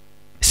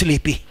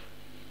sleepy.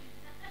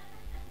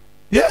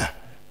 Yeah.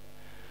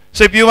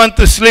 So if you want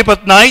to sleep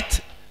at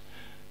night,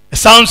 a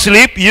sound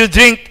sleep, you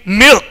drink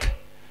milk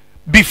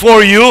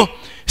before you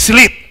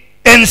sleep.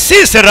 And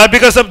Sisera,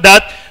 because of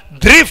that,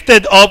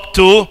 drifted up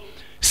to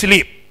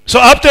sleep. So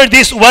after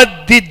this,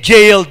 what did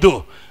Jael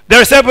do? There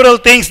are several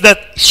things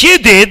that she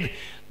did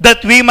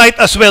that we might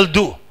as well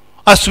do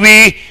as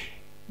we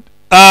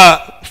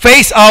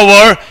face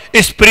our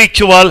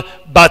spiritual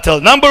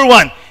battle. Number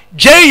one,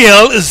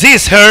 Jael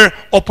sees her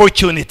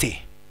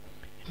opportunity.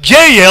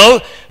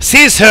 Jael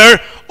sees her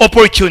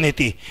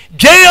opportunity.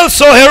 Jael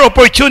saw her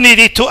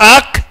opportunity to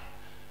act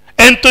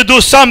and to do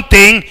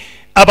something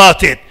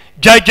about it.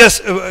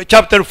 Judges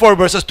chapter 4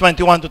 verses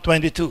 21 to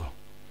 22.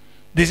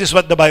 This is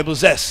what the Bible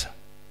says.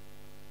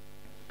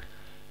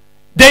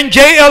 Then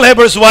Jael,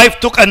 Heber's wife,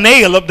 took a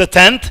nail of the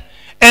tent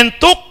and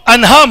took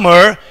an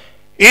hammer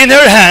in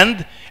her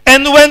hand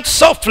and went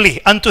softly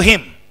unto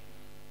him.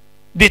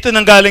 Dito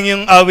nanggaling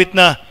yung awit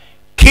na,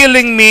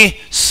 killing me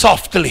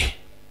softly.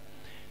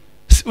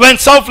 Went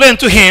softly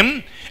unto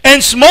him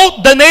and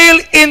smote the nail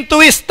into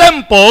his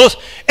temples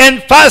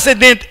and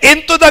fastened it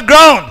into the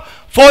ground.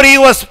 For he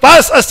was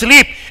fast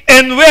asleep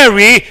and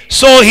weary,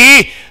 so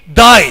he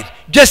died.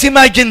 Just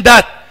imagine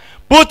that.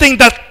 Putting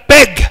that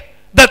peg.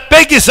 That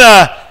peg is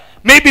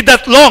maybe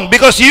that long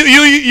because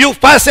you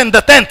fasten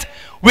the tent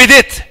with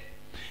it.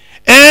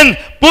 And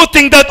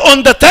putting that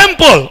on the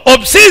temple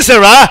of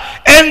Sisera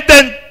and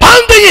then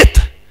pounding it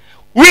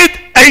with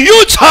a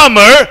huge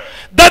hammer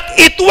that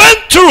it went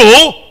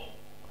through,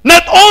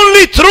 not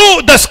only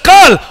through the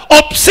skull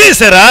of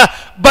Sisera,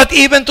 but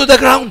even to the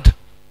ground.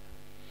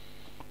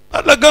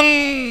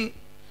 Talagang,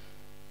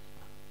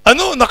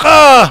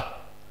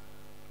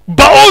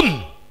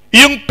 baon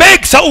yung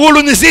peg sa ulo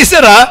ni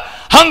Sisera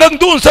hanggang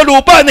doon sa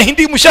lupa na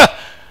hindi mo siya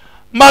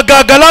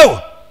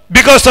magagalaw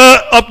because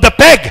of the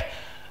peg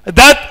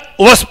that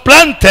was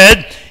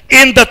planted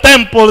in the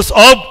temples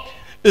of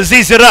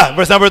Sisera.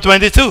 Verse number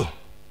 22.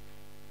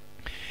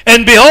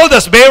 And behold,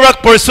 as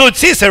Barak pursued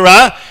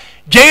Sisera,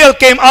 Jael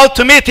came out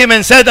to meet him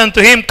and said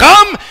unto him,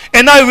 Come,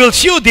 and I will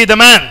shew thee the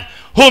man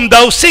whom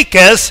thou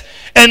seekest.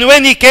 And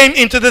when he came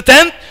into the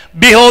tent,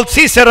 behold,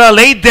 Sisera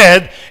lay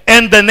dead,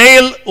 and the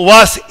nail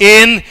was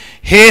in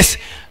his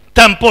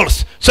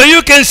temples. So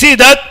you can see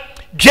that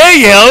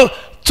Jael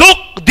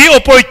took the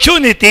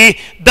opportunity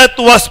that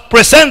was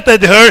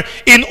presented her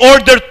in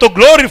order to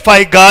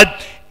glorify God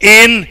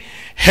in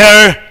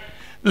her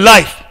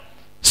life.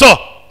 So,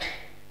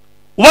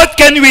 what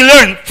can we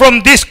learn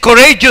from this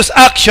courageous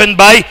action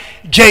by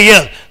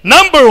Jael?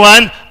 Number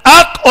one,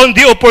 act on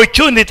the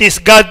opportunities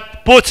God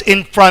puts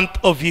in front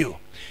of you.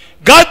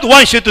 God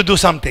wants you to do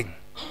something.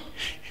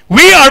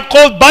 We are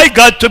called by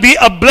God to be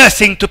a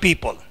blessing to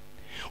people.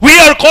 We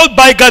are called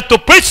by God to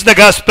preach the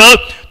gospel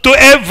to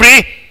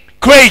every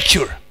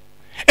creature.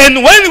 And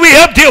when we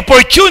have the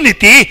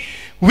opportunity,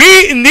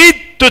 we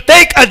need to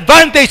take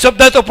advantage of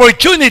that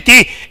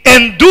opportunity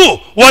and do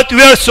what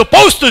we are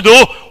supposed to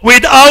do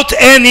without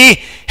any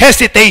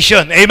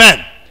hesitation.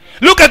 Amen.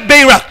 Look at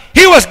Barak.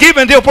 He was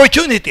given the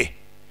opportunity.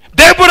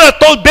 Deborah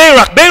told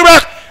Barak,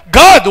 Barak,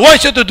 God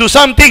wants you to do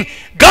something.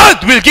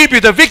 God will give you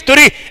the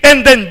victory.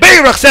 And then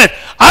Barak said,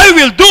 I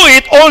will do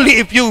it only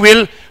if you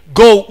will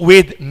go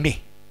with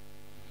me.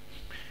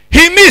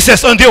 He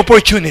misses on the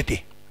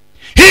opportunity.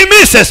 He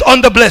misses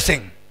on the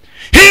blessing.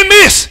 He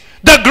missed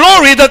the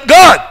glory that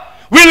God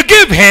will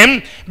give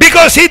him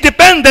because he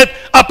depended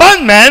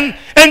upon man,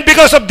 and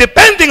because of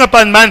depending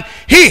upon man,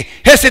 he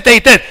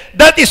hesitated.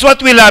 That is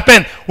what will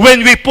happen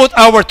when we put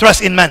our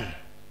trust in man.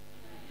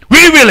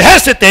 We will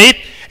hesitate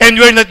and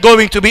we're not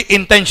going to be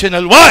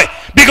intentional. Why?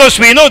 Because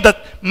we know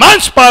that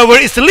man's power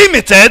is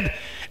limited,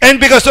 and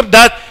because of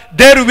that,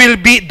 there will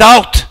be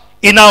doubt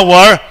in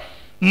our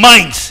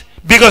minds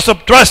because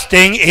of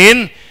trusting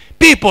in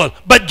people.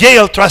 But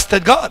Jael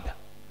trusted God.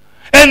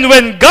 And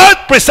when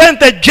God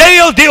presented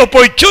Jael the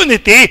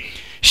opportunity,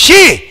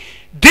 she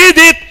did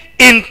it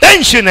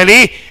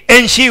intentionally,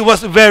 and she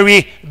was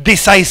very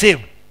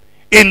decisive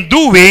in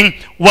doing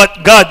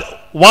what God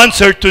wants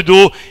her to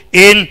do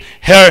in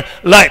her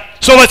life.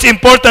 So what's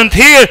important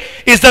here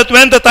is that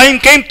when the time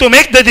came to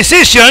make the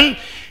decision,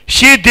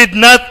 she did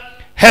not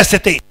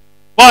hesitate.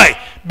 Why?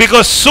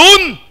 Because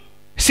soon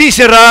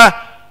Sisera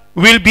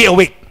will be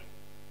awake.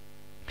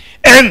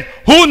 And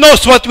who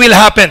knows what will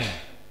happen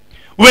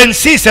when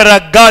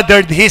Sisera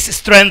gathered his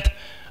strength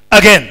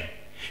again.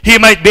 He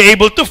might be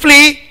able to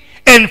flee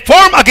and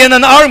form again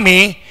an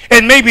army,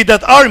 and maybe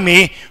that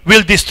army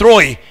will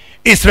destroy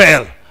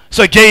Israel.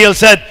 So Jael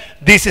said,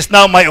 this is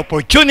now my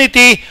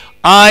opportunity.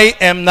 I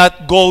am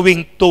not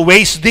going to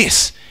waste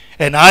this.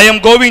 And I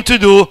am going to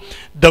do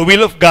the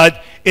will of God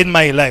in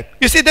my life.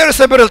 You see, there are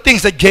several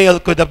things that Jael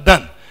could have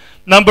done.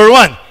 Number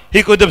one,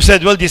 he could have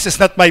said, well, this is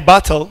not my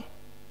battle.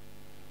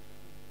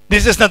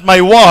 This is not my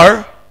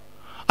war.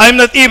 I'm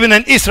not even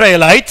an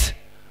Israelite.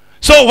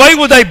 So why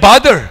would I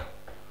bother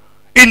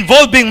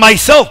involving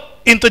myself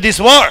into this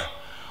war?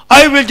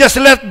 I will just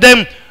let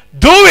them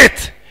do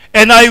it,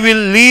 and I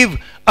will live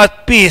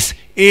at peace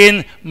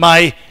in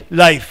my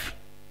life.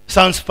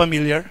 Sounds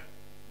familiar?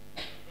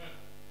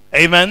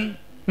 Amen?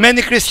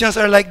 Many Christians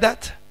are like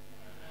that.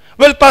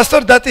 Well,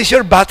 Pastor, that is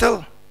your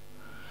battle.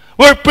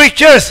 We're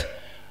preachers.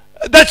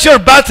 That's your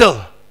battle.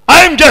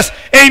 I'm just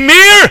a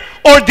mere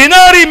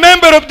ordinary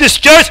member of this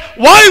church.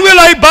 Why will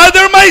I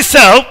bother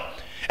myself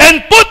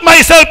and put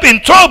myself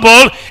in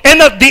trouble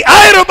and at the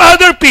eye of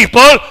other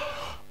people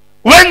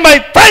when my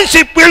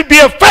friendship will be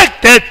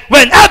affected,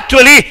 when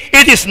actually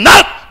it is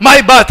not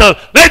my battle?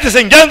 Ladies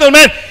and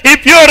gentlemen,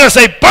 if you are as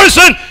a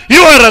person,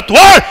 you are at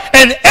war,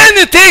 and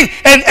anything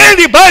and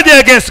anybody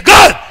against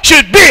God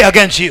should be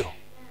against you.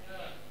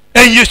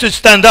 And you should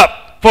stand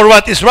up for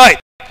what is right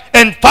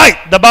and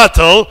fight the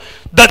battle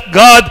that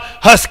God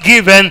has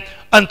given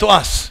unto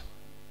us.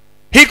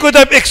 He could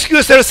have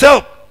excused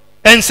himself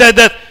and said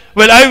that,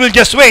 well, I will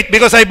just wait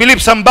because I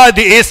believe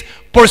somebody is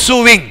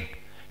pursuing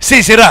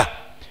Sisera.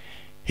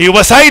 He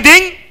was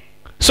hiding,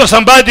 so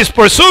somebody is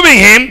pursuing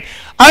him.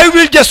 I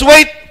will just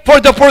wait for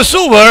the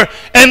pursuer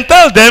and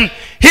tell them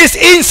he's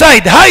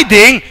inside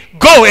hiding,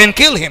 go and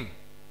kill him.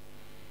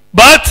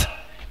 But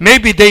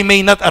maybe they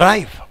may not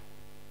arrive.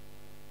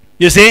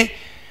 You see?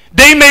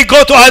 They may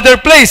go to other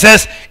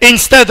places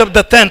instead of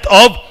the tent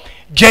of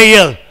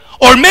Jael.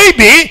 Or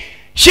maybe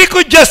she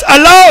could just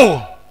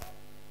allow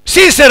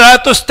Sisera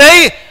to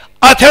stay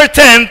at her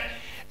tent,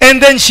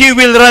 and then she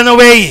will run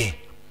away,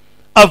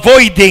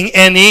 avoiding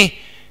any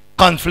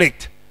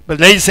conflict. But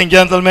ladies and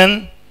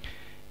gentlemen,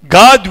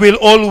 God will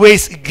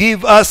always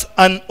give us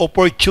an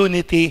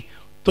opportunity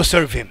to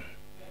serve Him.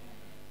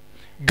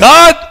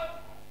 God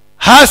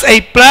has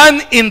a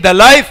plan in the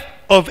life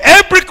of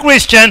every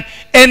Christian,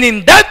 and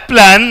in that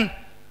plan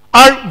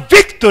are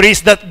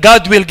victories that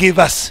God will give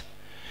us.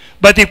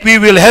 But if we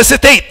will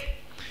hesitate,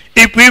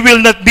 if we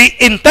will not be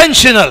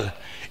intentional,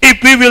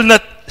 if we will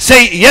not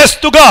say yes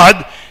to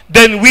God,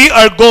 then we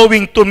are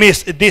going to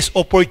miss these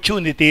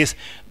opportunities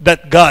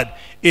that God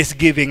is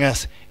giving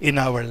us in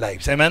our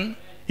lives. Amen?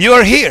 You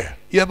are here.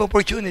 You have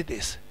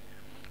opportunities.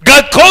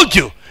 God called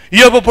you.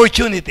 You have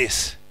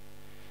opportunities.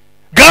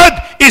 God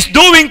is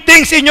doing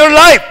things in your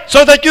life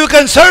so that you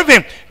can serve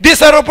Him.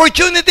 These are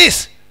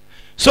opportunities.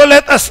 So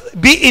let us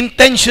be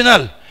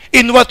intentional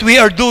in what we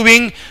are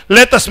doing.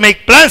 Let us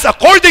make plans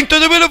according to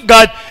the will of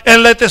God,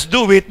 and let us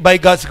do it by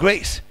God's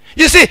grace.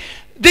 You see,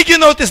 did you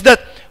notice that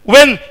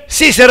when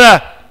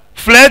Sisera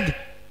fled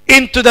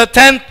into the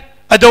tent,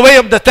 at the way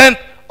of the tent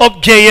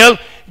of Jael,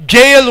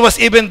 Jael was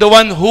even the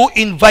one who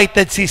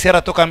invited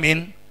Sisera to come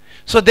in.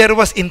 So there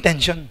was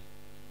intention.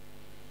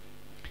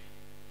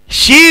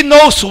 She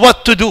knows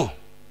what to do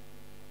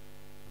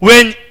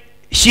when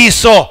she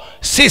saw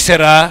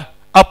Sisera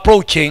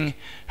approaching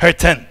her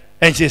tent.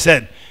 And she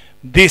said,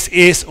 this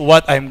is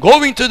what I'm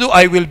going to do.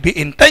 I will be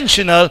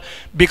intentional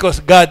because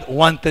God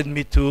wanted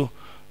me to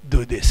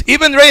do this.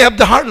 Even Rahab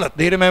the harlot,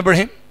 do you remember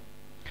him?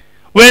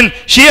 When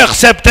she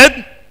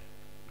accepted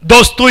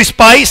those two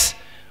spies,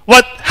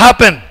 what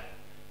happened?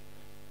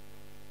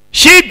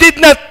 She did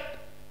not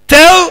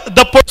tell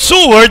the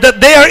pursuer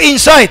that they are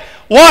inside.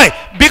 Why?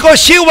 Because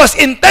she was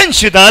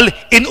intentional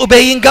in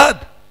obeying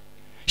God.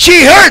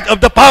 She heard of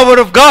the power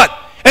of God.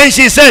 And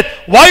she said,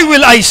 why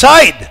will I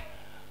side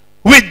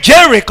with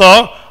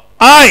Jericho?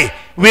 I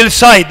will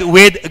side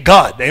with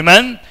God.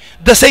 Amen?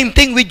 The same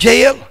thing with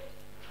Jael.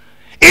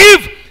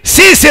 If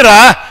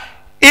Sisera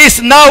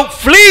is now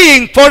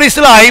fleeing for his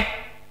life,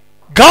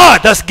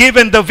 God has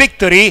given the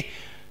victory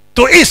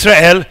to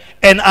Israel,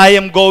 and I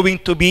am going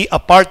to be a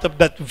part of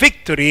that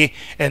victory,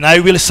 and I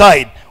will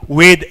side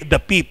with the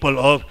people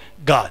of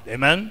God.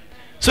 Amen?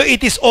 So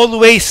it is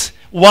always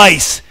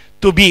wise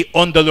to be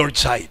on the Lord's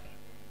side.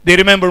 Do you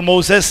remember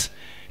Moses?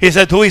 He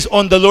said, who is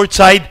on the Lord's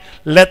side,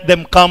 let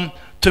them come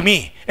to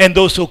me. And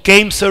those who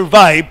came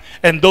survived,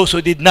 and those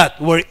who did not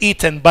were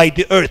eaten by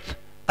the earth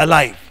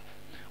alive.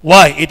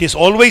 Why? It is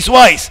always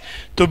wise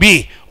to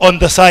be on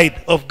the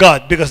side of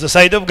God, because the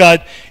side of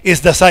God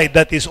is the side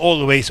that is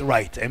always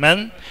right.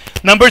 Amen?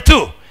 Number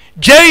two,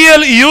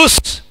 Jael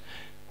used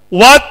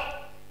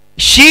what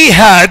she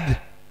had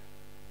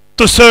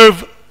to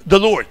serve the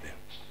Lord.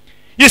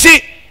 You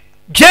see,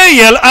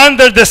 Jael,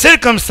 under the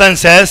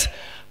circumstances,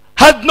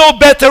 had no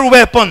better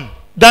weapon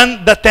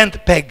than the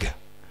tent peg.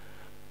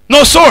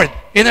 No sword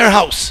in her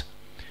house.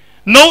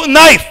 No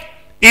knife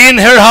in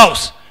her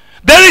house.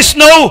 There is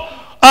no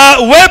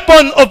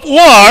weapon of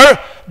war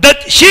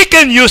that she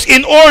can use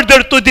in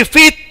order to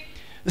defeat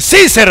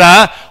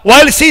Sisera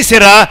while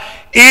Sisera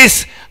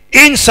is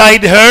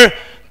inside her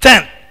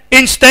tent.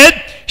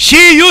 Instead,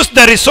 she used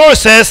the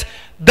resources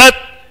that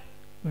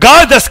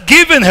God has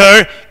given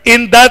her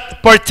in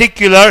that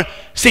particular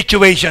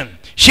situation.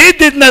 She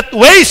did not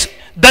waste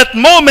that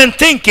moment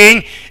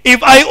thinking,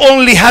 if I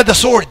only had a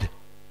sword,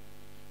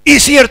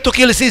 easier to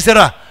kill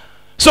Sisera.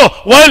 So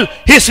while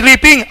he's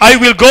sleeping, I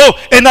will go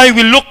and I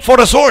will look for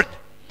a sword,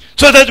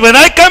 so that when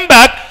I come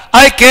back,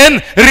 I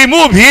can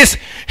remove his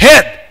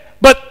head.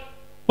 But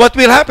what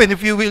will happen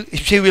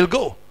if she will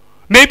go?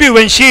 Maybe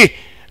when she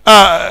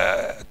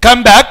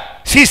come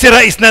back, Sisera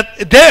is not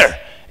there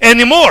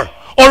anymore.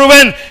 Or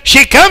when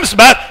she comes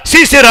back,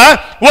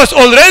 Sisera was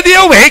already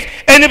awake,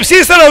 and if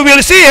Sisera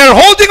will see her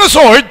holding a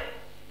sword,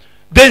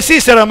 then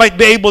Sisera might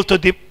be able to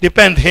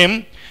defend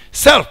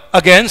himself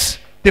against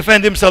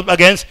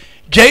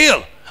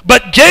Jael.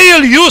 But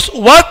Jael used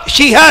what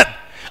she had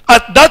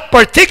at that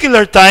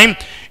particular time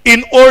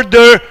in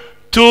order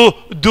to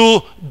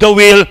do the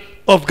will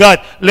of God.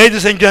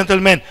 Ladies and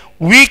gentlemen,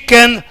 we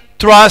can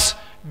trust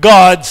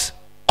God's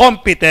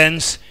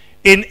competence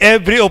in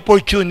every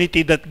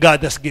opportunity that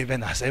God has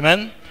given us.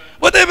 Amen?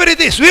 Whatever it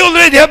is, we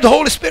already have the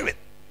Holy Spirit.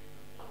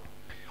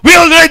 We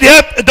already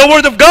have the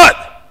Word of God.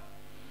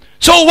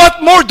 So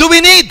what more do we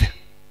need?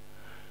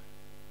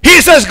 He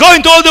says, go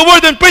into all the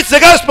world and preach the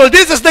gospel.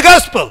 This is the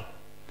gospel.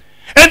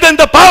 And then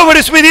the power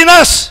is within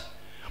us.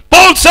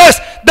 Paul says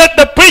that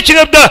the preaching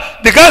of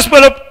the gospel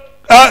of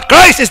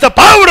Christ is the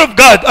power of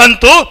God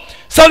unto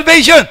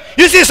salvation.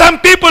 You see,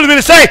 some people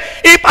will say,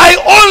 if I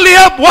only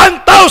have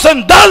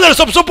 $1,000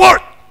 of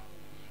support,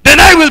 then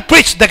I will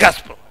preach the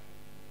gospel.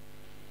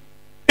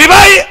 If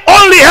I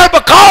only have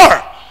a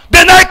car,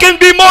 then I can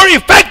be more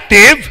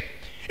effective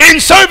in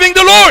serving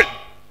the Lord.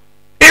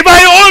 If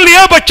I only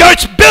have a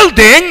church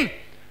building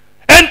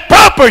and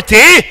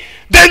property,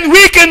 then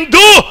we can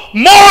do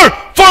more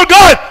for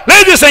God.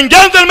 Ladies and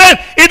gentlemen,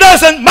 it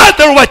doesn't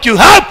matter what you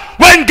have.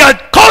 When God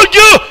called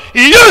you,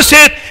 use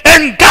it,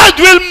 and God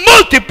will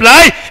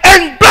multiply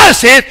and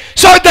bless it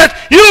so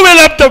that you will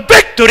have the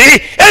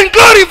victory and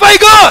glorify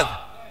God.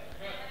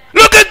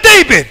 Look at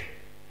David.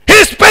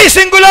 He's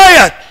facing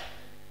Goliath.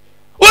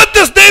 What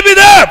does David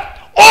have?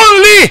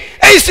 Only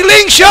a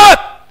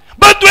slingshot.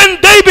 But when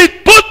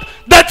David put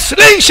that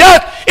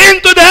slingshot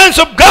into the hands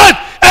of God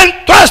and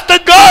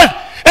trusted God,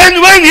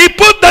 and when he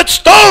put that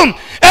stone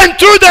and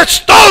threw that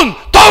stone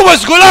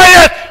towards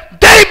Goliath,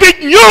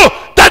 David knew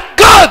that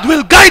God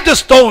will guide the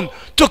stone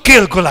to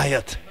kill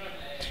Goliath.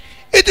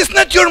 It is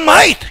not your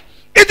might.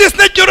 It is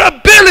not your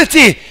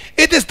ability.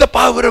 It is the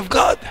power of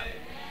God.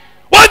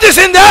 What is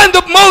in the hand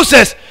of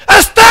Moses?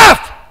 A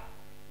staff.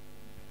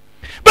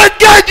 But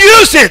God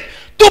used it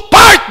to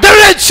part the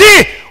Red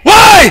Sea.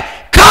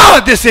 Why?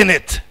 God is in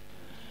it.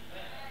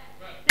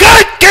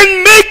 God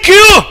can make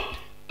you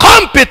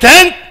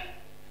competent,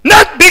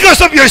 not because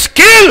of your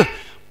skill,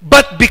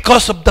 but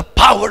because of the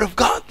power of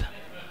God.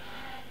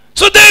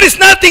 So there is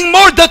nothing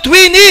more that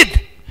we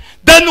need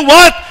than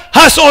what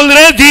has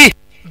already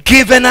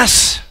given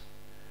us.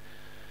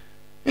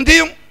 Hindi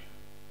yung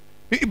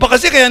iba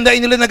kasi kaya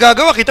hindi nila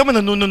nagagawa. Kita mo,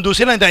 nanunundo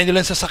sila, hindi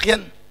nila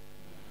sasakyan.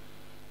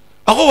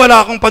 Ako,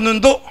 wala akong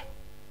panundo.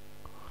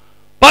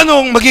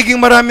 Paano magiging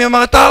marami ang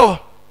mga tao?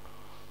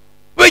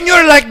 When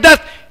you're like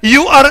that,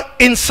 you are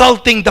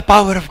insulting the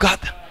power of God.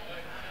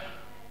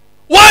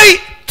 Why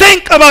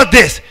think about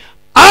this?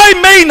 I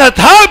may not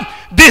have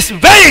these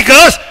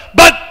vehicles,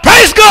 but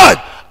praise God,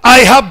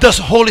 I have the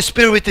Holy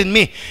Spirit in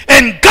me.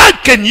 And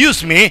God can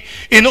use me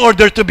in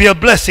order to be a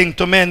blessing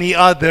to many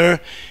other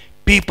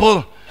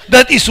people.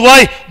 That is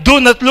why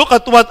do not look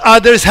at what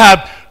others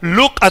have.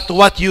 Look at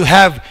what you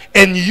have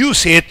and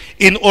use it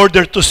in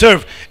order to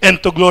serve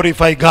and to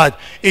glorify God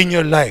in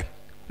your life.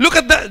 Look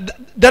at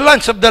the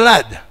lunch of the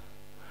lad.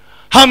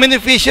 How many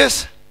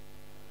fishes?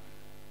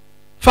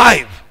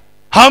 5.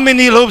 How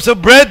many loaves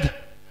of bread?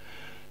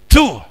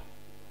 2.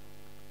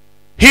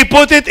 He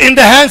put it in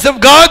the hands of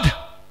God.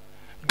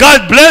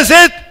 God blessed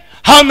it.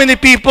 How many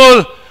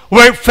people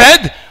were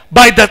fed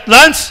by that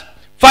lunch?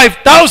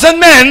 5,000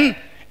 men,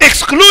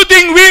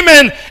 excluding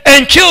women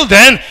and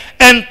children,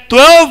 and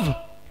 12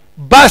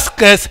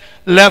 baskets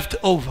left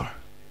over.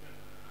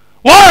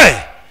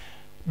 Why?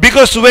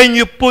 Because when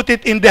you put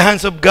it in the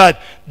hands of God,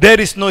 there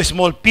is no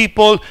small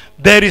people,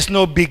 there is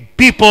no big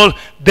people,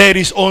 there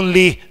is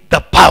only the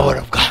power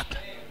of God.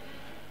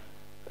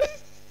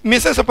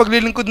 Minsan sa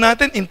paglilingkod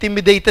natin,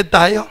 intimidated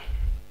tayo.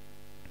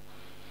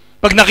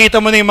 Pag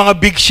nakita mo na yung mga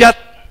big shot,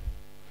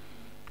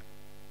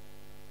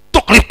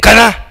 tuklip ka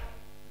na.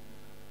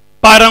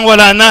 Parang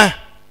wala na.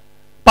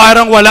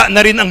 Parang wala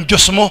na rin ang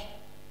Diyos mo.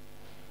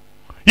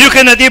 You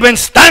cannot even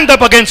stand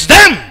up against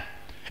them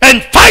and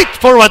fight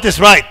for what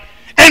is right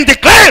and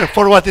declare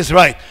for what is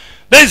right.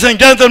 Ladies and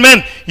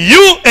gentlemen,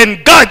 you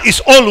and God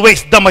is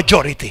always the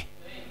majority.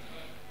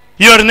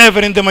 You are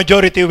never in the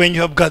majority when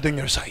you have God on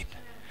your side.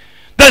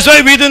 That's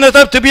why we do not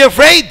have to be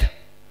afraid.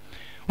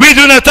 We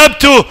do not have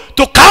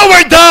to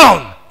cower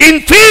down in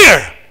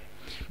fear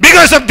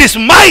because of this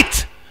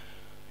might.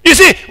 You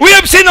see, we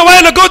have seen a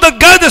while ago that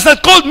God has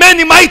not called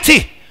many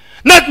mighty,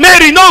 not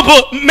many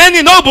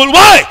noble.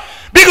 Why?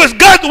 Because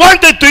God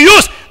wanted to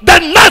use the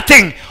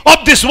nothing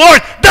of this world,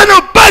 the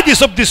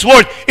nobodies of this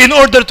world, in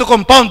order to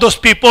compound those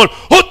people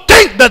who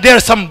think that they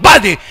are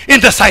somebody in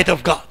the sight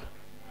of God.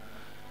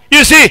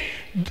 You see,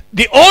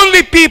 the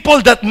only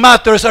people that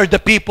matters are the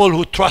people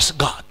who trust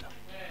God.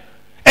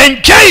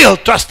 And Jael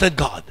trusted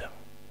God.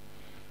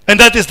 And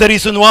that is the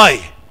reason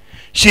why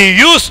she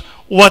used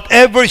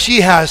whatever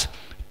she has,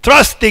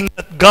 trusting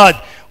that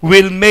God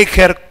will make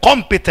her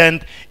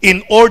competent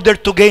in order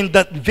to gain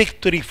that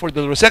victory for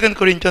the Lord. 2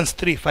 Corinthians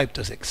 3, 5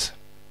 to 6.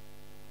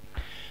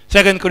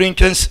 2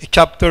 Corinthians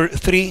chapter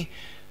 3,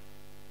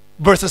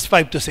 verses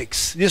 5 to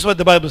 6. This is what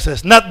the Bible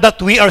says. Not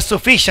that we are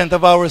sufficient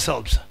of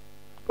ourselves.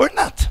 We're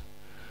not.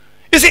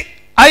 You see,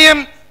 I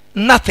am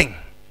nothing.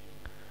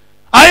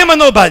 I am a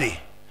nobody.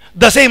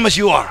 The same as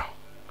you are.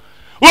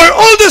 We're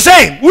all the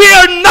same. We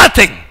are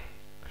nothing.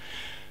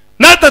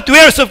 Not that we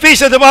are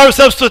sufficient of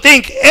ourselves to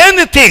think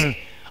anything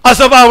as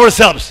of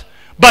ourselves,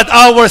 but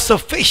our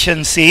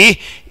sufficiency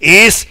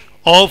is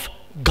of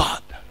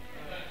God.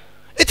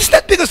 It is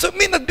not because of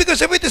me, not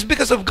because of it is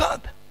because of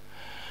God.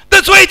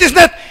 That's why it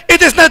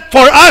is not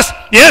for us.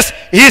 Yes,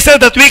 he said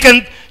that we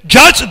can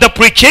judge the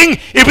preaching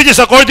if it is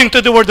according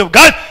to the Word of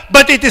God,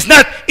 but it is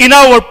not in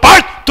our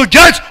part to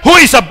judge who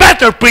is a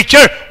better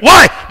preacher.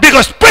 Why?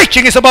 Because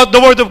preaching is about the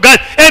Word of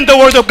God, and the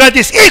Word of God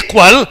is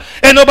equal,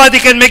 and nobody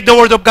can make the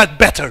Word of God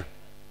better.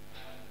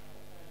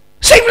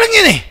 Same lang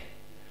yun eh.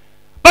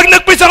 Pag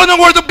nag-preach ako ng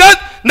Word of God,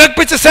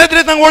 nag-preach sa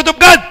Cedret ng Word of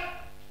God,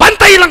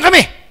 pantay lang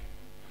kami.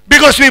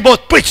 Because we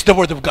both preach the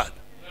Word of God.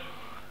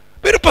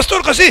 Pero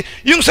pastor, kasi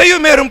yung sa'yo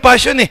merong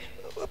passion eh.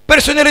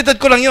 Personalidad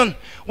ko lang yun.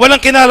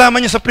 Walang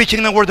kinalaman niya sa preaching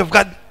ng Word of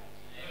God.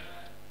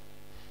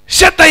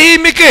 Siya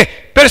tahimik eh.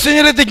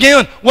 Personalidad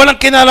niya yun. Walang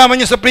kinalaman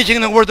niya sa preaching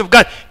ng Word of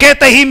God. Kaya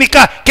tahimik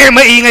ka, kaya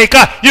maingay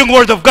ka, yung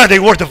Word of God ay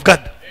Word of God.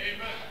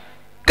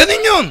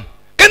 Ganun yun.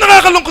 Kaya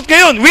nakakalungkot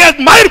ngayon. We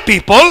admire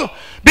people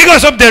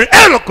because of their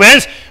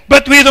eloquence,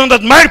 but we don't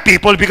admire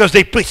people because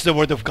they preach the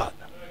Word of God.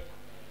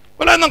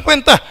 Wala nang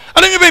kwenta.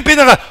 Alam niyo ba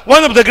yung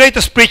one of the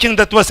greatest preaching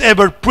that was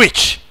ever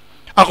preached,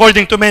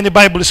 according to many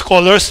Bible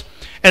scholars,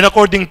 and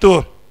according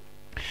to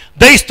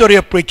the history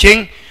of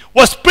preaching,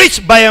 was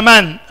preached by a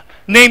man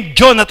named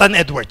Jonathan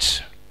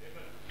Edwards.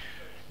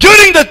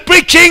 During that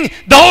preaching,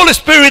 the Holy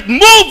Spirit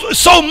moved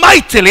so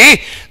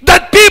mightily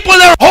that people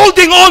are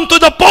holding on to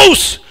the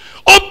posts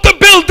of the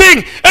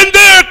building, and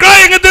they are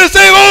crying and they're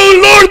saying, "Oh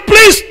Lord,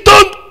 please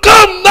don't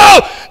come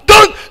now.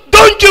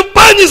 Don't you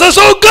punish us,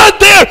 oh God."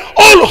 They're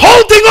all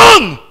holding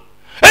on,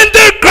 and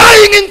they're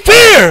crying in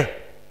fear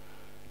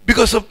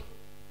because of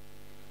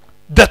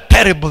the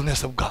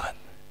terribleness of God.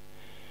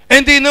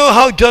 And do you know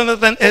how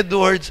Jonathan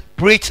Edwards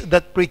preached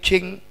that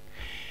preaching?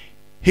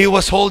 He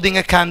was holding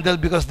a candle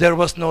because there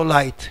was no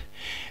light,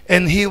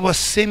 and he was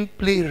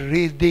simply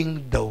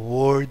reading the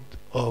Word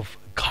of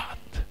God.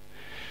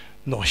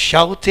 No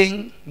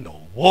shouting,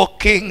 no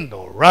walking,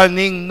 no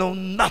running, no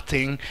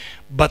nothing,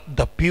 but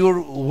the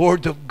pure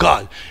Word of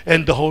God.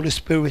 And the Holy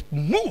Spirit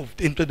moved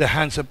into the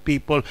hands of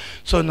people.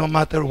 So no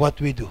matter what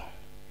we do,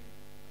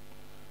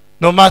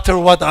 no matter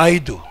what I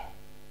do,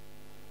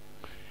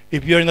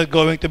 if you're not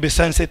going to be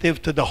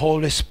sensitive to the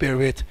Holy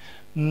Spirit,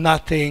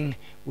 nothing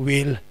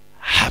will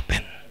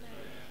happen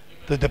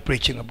to the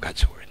preaching of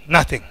God's Word.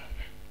 Nothing.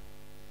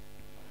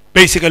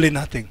 Basically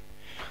nothing.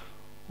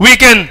 We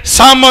can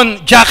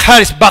summon Jack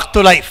Harris back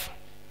to life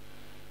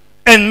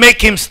and make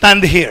him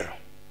stand here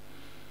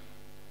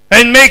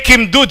and make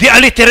him do the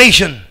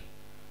alliteration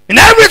and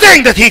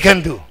everything that he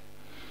can do.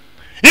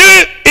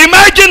 You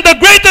imagine the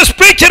greatest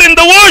preacher in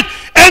the world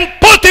and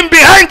put him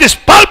behind this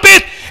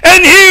pulpit,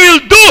 and he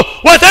will do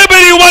whatever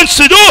he wants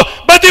to do.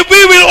 But if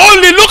we will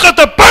only look at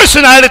the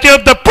personality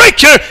of the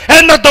preacher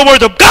and not the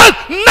Word of God,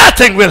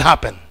 nothing will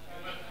happen.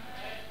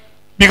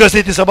 Because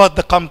it is about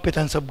the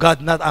competence of God,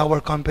 not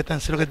our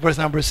competence. Look at verse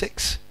number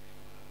 6.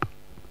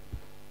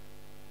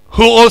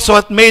 Who also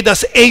hath made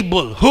us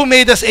able. Who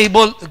made us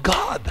able?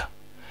 God.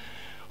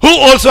 Who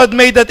also had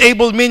made that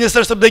able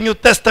ministers of the New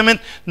Testament,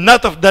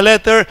 not of the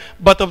letter,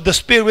 but of the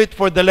Spirit,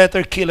 for the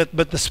letter killeth,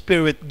 but the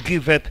Spirit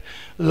giveth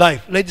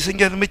life. Ladies and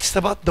gentlemen, it's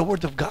about the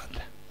Word of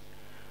God.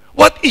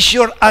 What is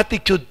your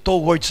attitude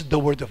towards the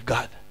Word of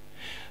God?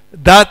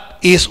 That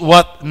is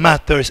what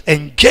matters.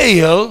 And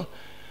Jael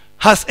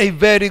has a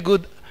very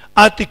good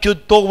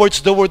attitude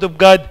towards the Word of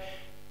God.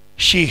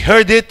 She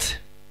heard it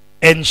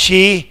and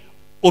she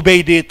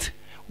obeyed it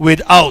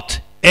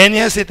without any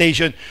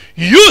hesitation,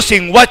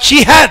 using what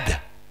she had,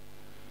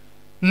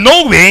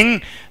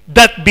 knowing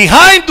that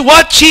behind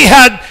what she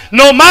had,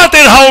 no matter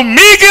how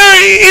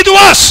meager it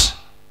was,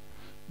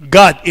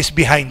 God is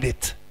behind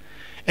it.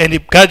 And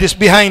if God is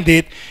behind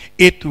it,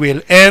 it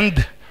will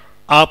end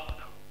up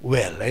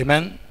well.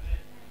 Amen?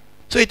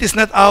 So it is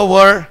not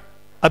our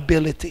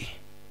ability.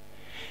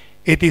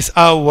 It is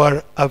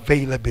our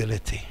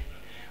availability.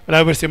 Well,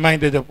 I was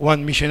reminded of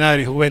one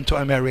missionary who went to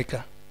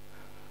America.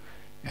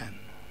 Yan.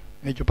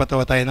 Medyo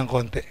patawa tayo ng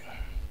konti.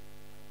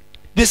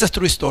 This is a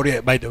true story,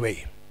 by the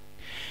way.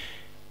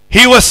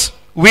 He was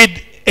with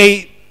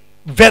a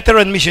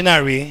veteran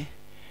missionary,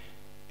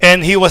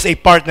 and he was a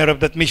partner of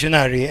that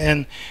missionary.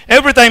 And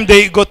every time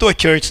they go to a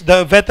church,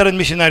 the veteran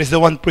missionary is the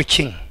one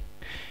preaching,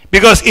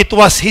 because it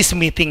was his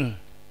meeting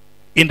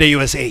in the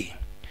USA.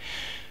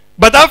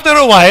 But after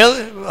a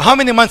while, how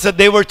many months that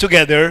they were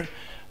together,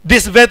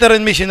 this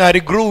veteran missionary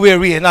grew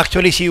weary, and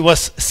actually she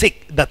was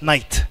sick that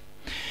night.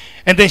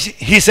 And then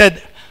he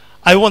said,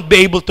 I won't be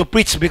able to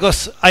preach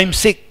because I'm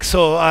sick.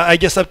 So I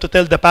just have to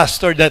tell the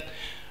pastor that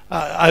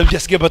I'll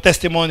just give a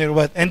testimony or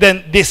what. And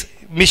then this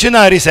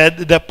missionary said,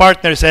 the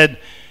partner said,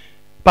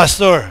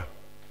 Pastor,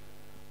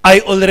 I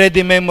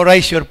already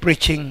memorized your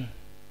preaching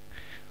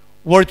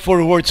word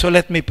for word, so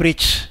let me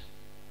preach.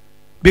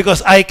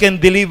 Because I can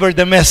deliver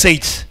the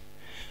message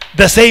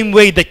the same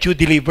way that you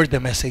deliver the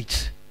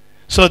message.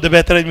 So the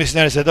veteran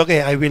missionary said,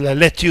 okay, I will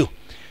let you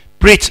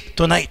preach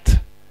tonight.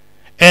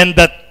 And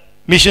that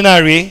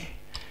missionary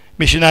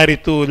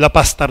to La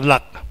Paz,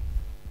 Tarlac,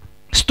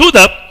 stood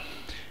up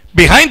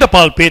behind the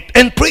pulpit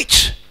and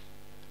preached.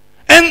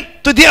 And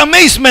to the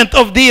amazement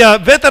of the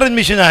veteran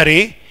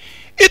missionary,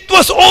 it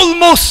was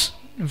almost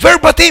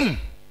verbatim.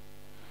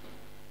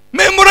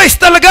 Memorized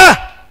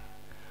talaga.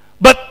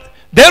 But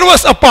there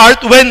was a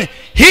part when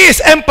he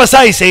is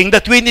emphasizing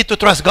that we need to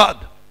trust God.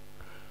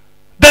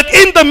 That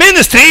in the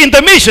ministry, in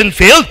the mission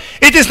field,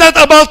 it is not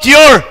about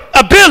your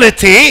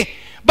ability,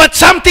 but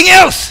something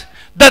else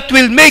that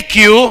will make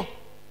you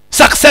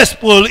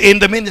successful in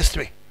the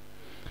ministry.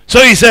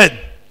 So he said,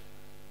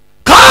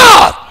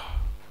 God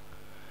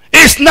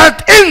is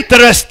not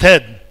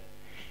interested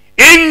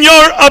in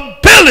your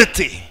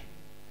ability,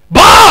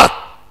 but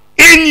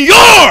in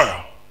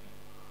your.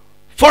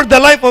 For the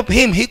life of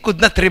him, he could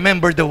not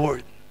remember the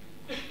word.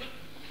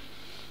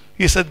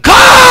 He said,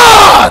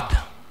 God!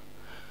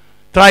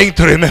 Trying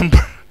to remember.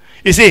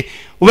 You see,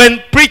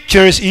 when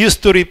preachers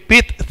used to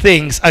repeat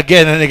things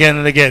again and again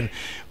and again,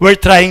 we're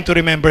trying to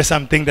remember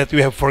something that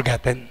we have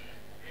forgotten.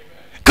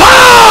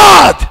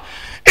 God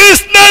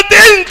is not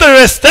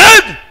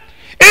interested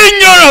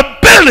in your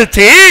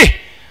ability,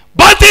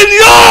 but in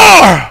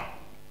your.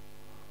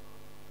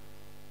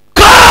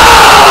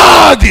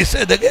 God, he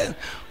said again,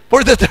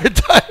 for the third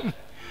time,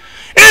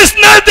 is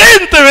not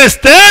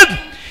interested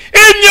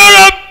in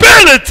your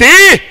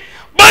ability,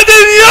 but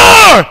in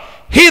your.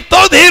 He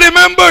thought he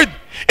remembered,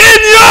 in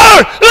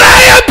your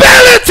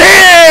liability.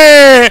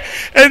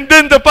 And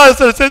then the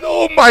pastor said,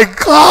 oh my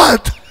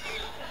God.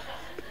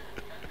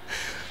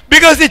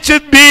 Because it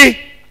should be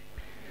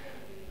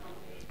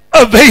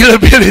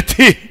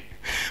availability.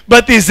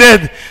 But he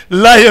said,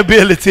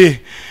 liability.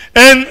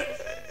 And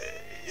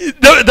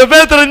the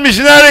veteran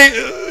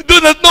missionary do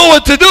not know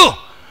what to do.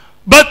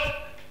 But,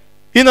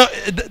 you know,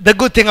 the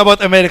good thing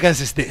about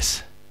Americans is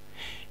this.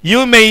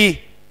 You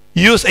may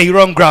use a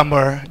wrong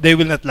grammar, they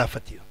will not laugh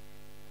at you.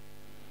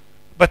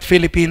 But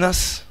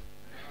Filipinos,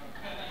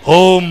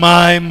 oh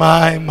my.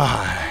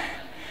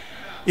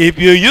 If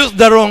you use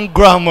the wrong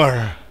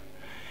grammar,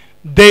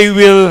 they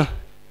will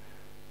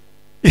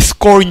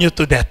scorn you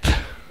to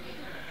death.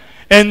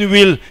 And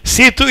will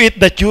see to it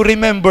that you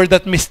remember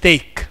that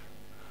mistake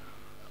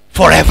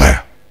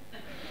forever.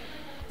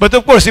 But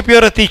of course, if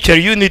you're a teacher,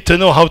 you need to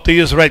know how to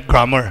use right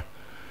grammar.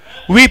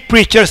 We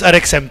preachers are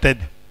exempted.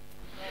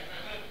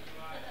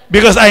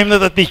 Because I am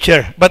not a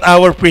teacher, but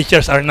our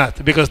preachers are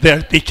not, because they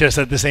are teachers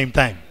at the same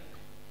time.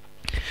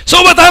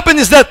 So what happened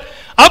is that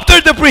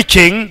after the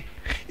preaching,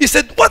 he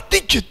said, what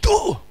did you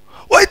do?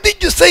 Why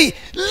did you say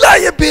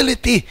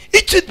liability?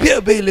 It should be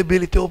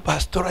availability. Oh,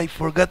 Pastor, I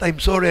forgot. I'm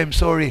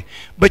sorry.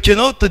 But you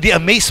know, to the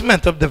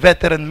amazement of the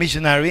veteran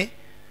missionary,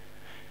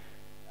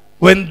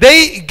 when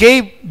they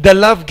gave the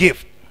love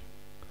gift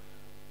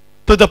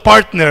to the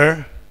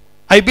partner,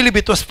 I believe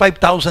it was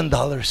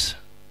 $5,000.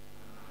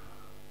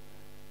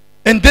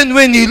 And then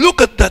when you look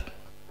at that,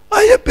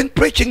 I have been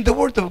preaching the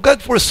word of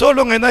God for so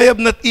long and I have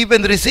not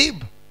even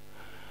received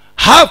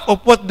half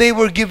of what they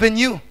were giving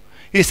you.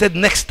 He said,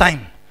 next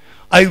time,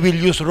 I will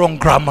use wrong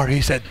grammar,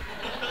 he said,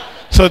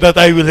 so that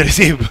I will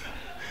receive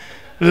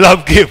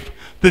love gift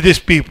to these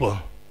people.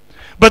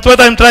 But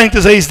what I'm trying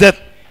to say is that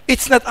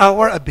it's not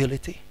our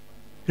ability,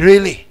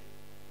 really.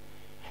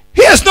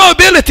 He has no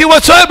ability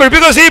whatsoever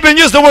because he even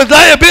used the word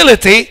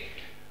liability,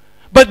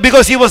 but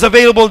because he was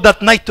available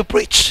that night to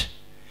preach.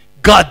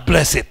 God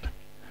bless it.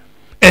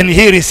 And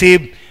he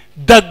received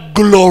the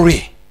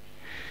glory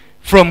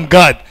from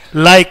God,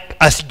 like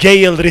as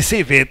Jael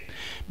received it,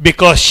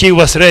 because she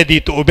was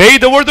ready to obey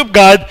the word of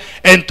God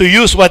and to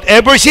use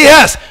whatever she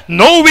has,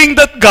 knowing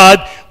that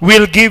God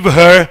will give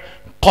her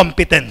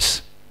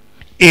competence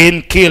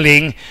in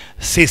killing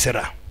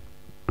Sisera.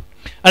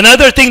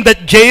 Another thing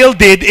that Jael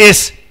did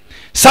is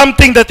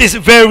something that is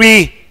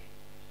very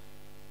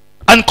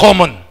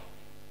uncommon.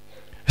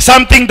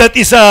 Something that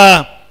is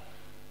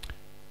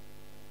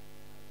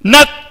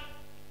not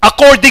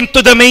according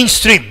to the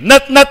mainstream,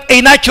 not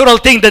a natural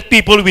thing that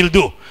people will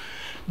do.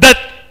 That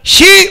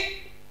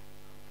she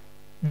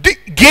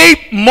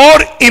gave more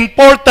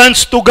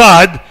importance to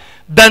God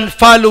than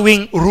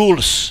following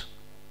rules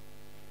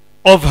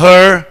of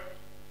her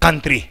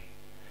country.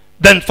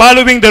 Than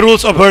following the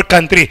rules of her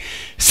country.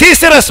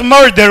 Sisera's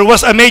murder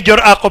was a major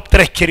act of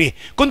treachery.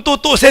 Kung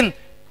tutusin,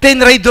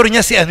 tinraidor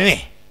niya si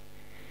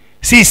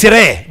Sisera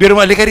eh. Biro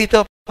mo, alika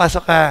rito,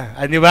 pasok ka.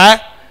 Di ba?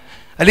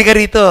 Alika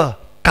rito,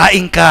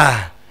 kain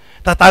ka.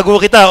 Tatago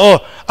kita.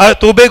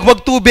 Tubig,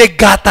 wag tubig,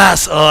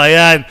 gatas.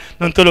 Ayan.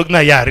 Nung tulog na,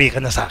 yari ka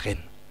na sa akin.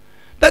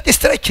 That is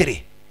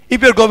treachery,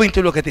 if you're going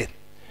to look at it.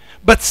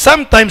 But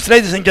sometimes,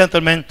 ladies and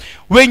gentlemen,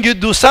 when you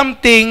do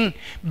something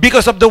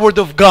because of the Word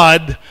of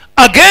God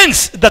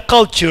against the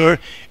culture,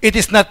 it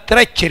is not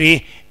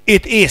treachery,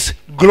 it is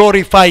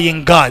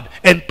glorifying God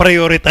and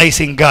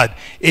prioritizing God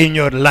in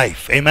your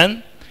life.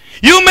 Amen?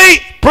 You may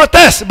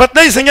protest, but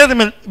ladies and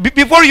gentlemen,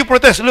 before you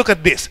protest, look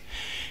at this.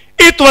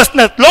 It was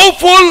not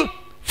lawful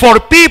for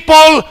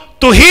people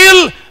to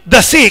heal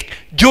the sick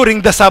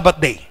during the Sabbath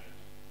day.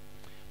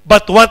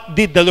 But what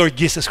did the Lord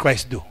Jesus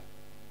Christ do?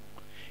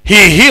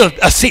 He healed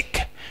a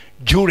sick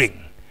during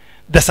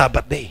the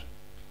Sabbath day.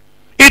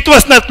 It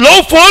was not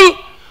lawful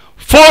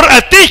for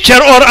a teacher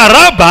or a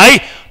rabbi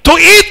to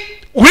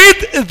eat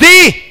with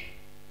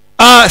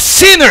the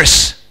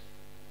sinners.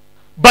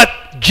 But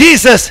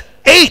Jesus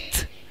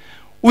ate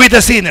with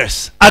the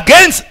sinners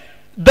against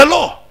the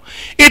law.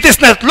 It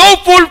is not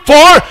lawful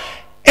for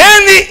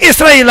any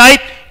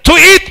Israelite to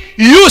eat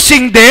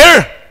using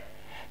their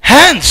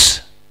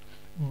hands.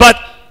 But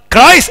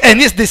Christ and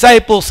his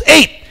disciples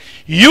ate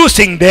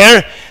using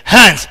their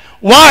hands.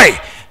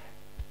 Why?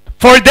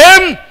 For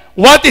them,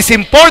 what is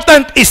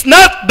important is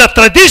not the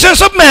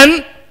traditions of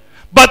men,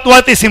 but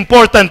what is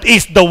important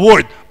is the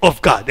Word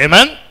of God.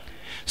 Amen?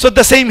 So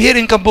the same here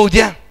in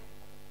Cambodia.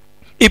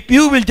 If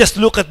you will just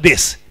look at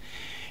this,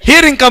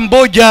 here in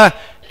Cambodia,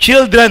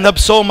 children have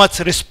so much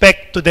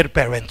respect to their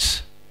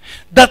parents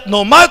that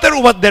no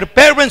matter what their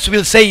parents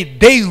will say,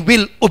 they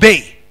will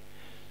obey.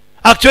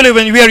 Actually,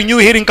 when we are new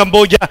here in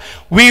Cambodia,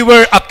 we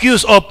were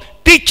accused of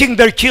teaching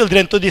their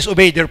children to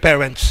disobey their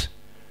parents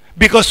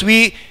because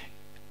we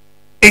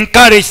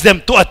encourage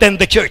them to attend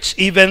the church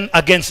even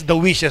against the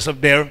wishes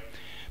of their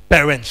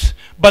parents.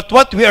 But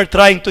what we are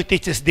trying to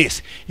teach is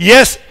this.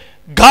 Yes,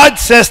 God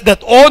says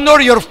that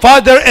honor your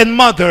father and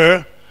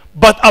mother,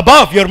 but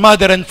above your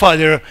mother and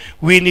father,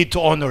 we need to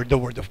honor the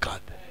Word of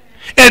God.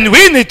 And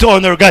we need to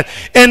honor God.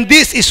 And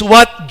this is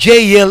what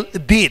Jael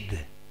did.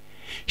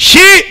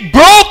 She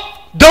broke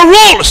the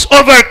rules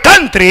of her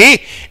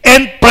country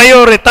and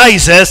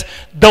prioritizes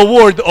the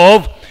Word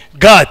of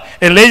God.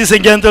 And ladies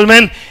and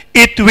gentlemen,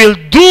 it will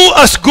do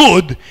us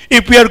good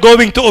if we are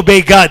going to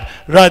obey God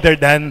rather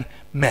than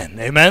men.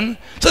 Amen?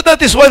 So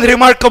that is one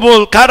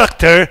remarkable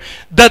character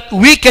that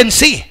we can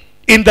see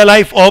in the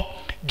life of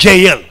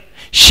Jael.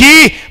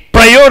 She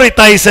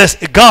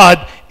prioritizes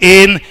God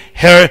in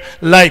her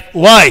life.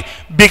 Why?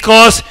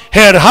 Because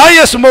her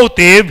highest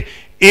motive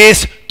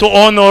is to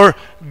honor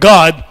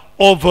God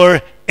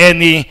over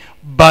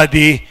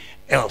anybody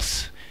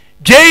else.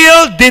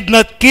 Jael did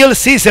not kill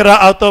Sisera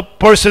out of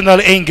personal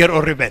anger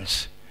or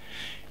revenge.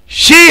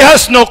 She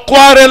has no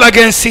quarrel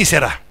against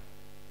Sisera.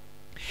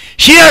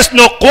 She has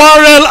no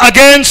quarrel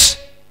against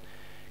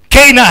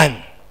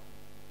Canaan.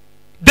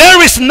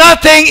 There is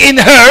nothing in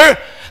her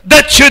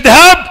that should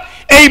have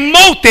a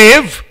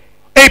motive,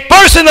 a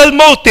personal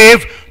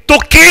motive to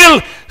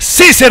kill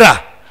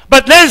Sisera.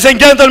 But ladies and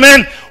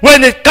gentlemen,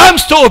 when it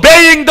comes to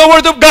obeying the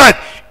Word of God,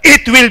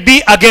 it will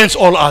be against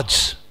all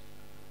odds.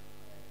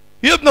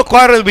 You have no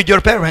quarrel with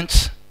your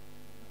parents.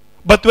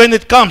 But when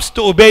it comes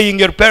to obeying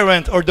your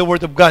parent or the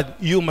Word of God,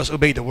 you must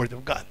obey the Word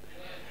of God.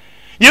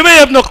 You may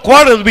have no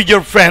quarrel with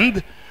your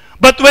friend,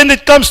 but when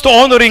it comes to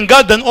honoring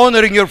God and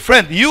honoring your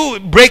friend, you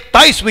break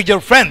ties with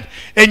your friend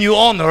and you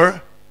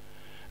honor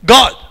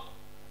God.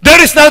 There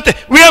is nothing.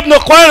 We have no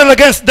quarrel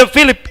against the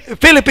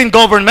Philippine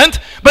government,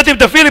 but if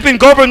the Philippine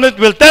government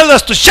will tell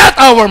us to shut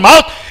our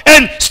mouth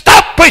and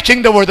stop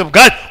preaching the Word of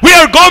God, we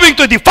are going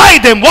to defy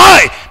them.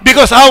 Why?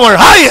 Because our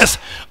highest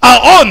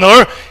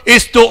honor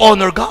is to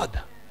honor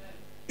God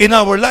in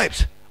our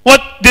lives.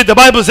 What did the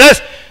Bible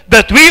says?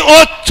 That we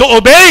ought to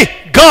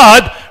obey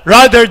God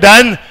rather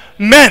than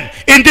men.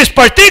 In this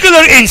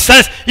particular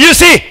instance, you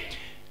see,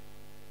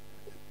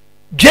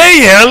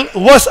 Jael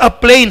was a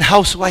plain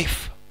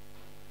housewife.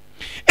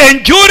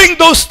 And during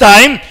those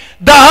times,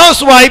 the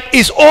housewife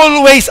is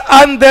always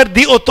under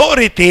the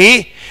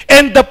authority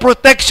and the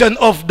protection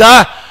of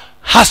the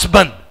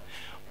husband.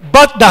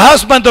 But the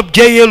husband of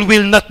Jael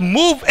will not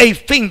move a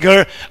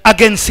finger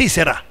against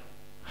Sisera.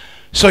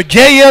 So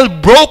Jael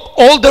broke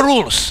all the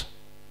rules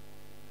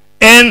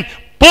and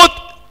put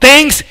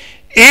things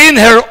in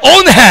her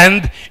own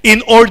hand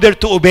in order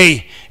to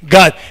obey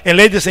God. And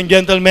ladies and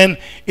gentlemen,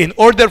 in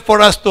order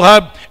for us to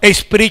have a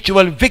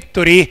spiritual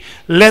victory,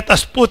 let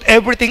us put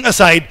everything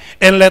aside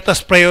and let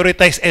us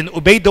prioritize and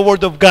obey the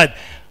Word of God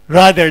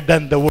rather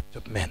than the words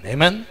of men.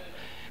 Amen?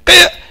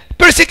 Kaya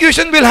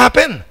persecution will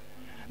happen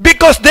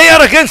because they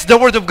are against the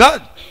Word of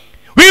God.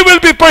 We will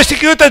be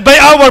persecuted by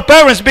our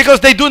parents because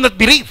they do not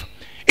believe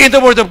in the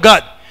Word of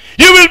God.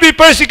 You will be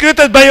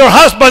persecuted by your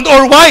husband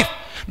or wife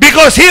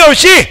because he or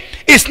she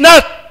is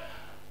not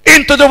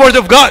into the Word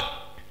of God.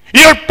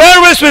 Your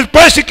parents will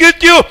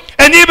persecute you,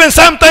 and even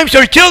sometimes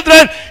your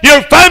children,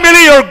 your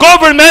family, your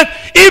government,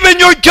 even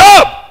your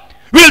job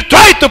will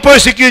try to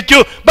persecute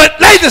you.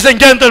 But ladies and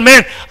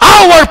gentlemen,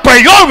 our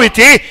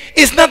priority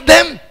is not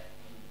them.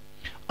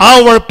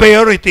 Our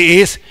priority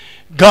is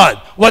God.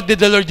 What did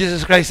the Lord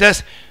Jesus Christ say?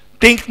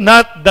 Think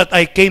not that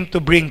I came to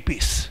bring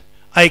peace.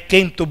 I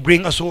came to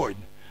bring a sword.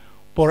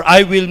 For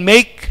I will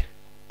make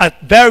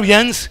at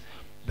variance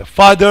The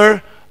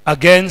father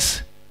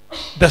against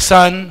the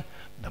son,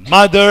 the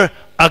mother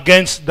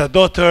against the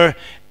daughter,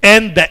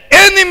 and the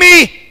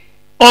enemy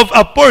of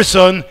a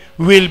person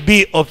will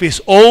be of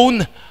his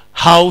own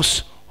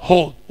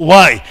household.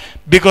 Why?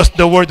 Because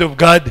the Word of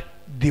God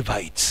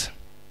divides.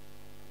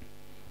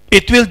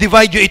 It will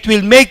divide you. It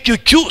will make you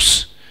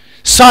choose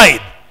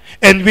side.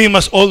 And we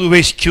must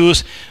always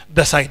choose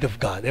the side of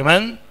God.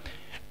 Amen?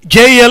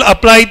 Jael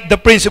applied the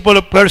principle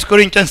of 1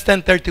 Corinthians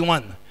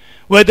 10:31.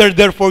 Whether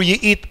therefore ye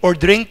eat or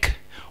drink,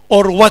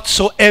 or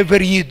whatsoever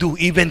ye do,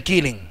 even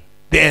killing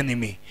the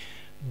enemy,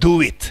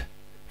 do it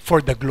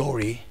for the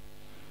glory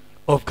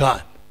of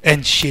God.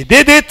 And she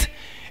did it,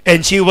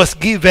 and she was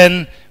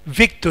given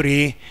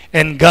victory,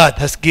 and God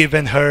has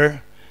given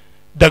her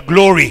the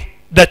glory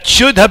that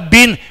should have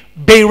been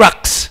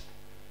Barak's.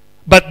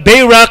 But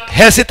Barak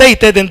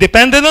hesitated and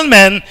depended on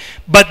man,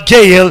 but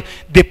Jael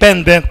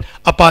depended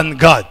upon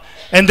God.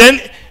 And then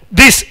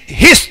this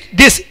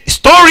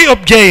story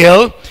of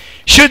Jael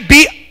should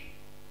be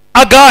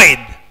a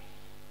guide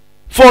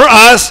for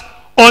us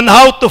on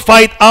how to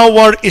fight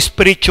our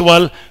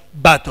spiritual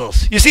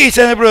battles. You see, each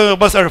and every one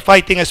of us are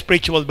fighting a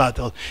spiritual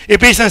battle.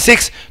 Ephesians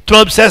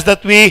 6:12 says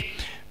that we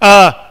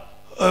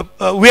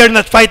are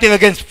not fighting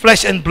against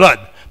flesh and blood,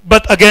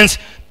 but against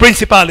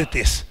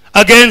principalities,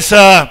 against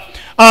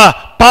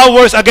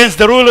powers, against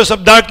the rulers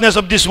of darkness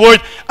of this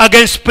world,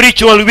 against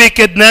spiritual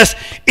wickedness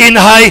in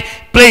high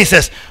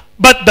places.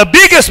 But the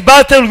biggest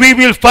battle we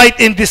will fight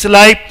in this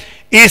life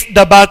is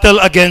the battle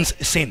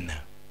against sin.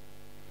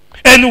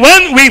 And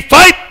when we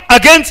fight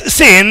against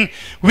sin,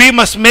 we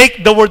must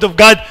make the Word of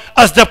God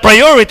as the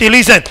priority.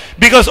 Listen,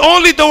 because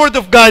only the Word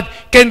of God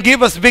can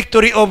give us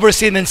victory over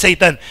sin and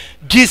Satan.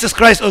 Jesus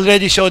Christ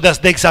already showed us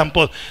the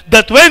example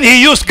that when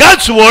He used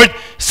God's Word,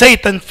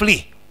 Satan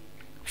flee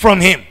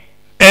from Him.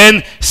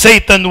 And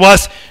Satan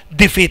was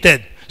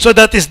defeated. So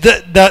that is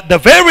the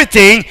very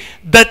thing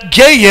that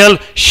Jael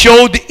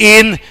showed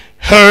in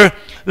her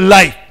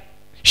life.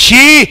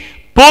 She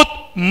put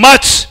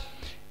much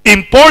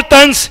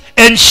importance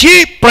and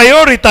she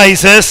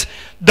prioritizes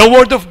the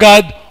Word of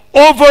God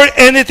over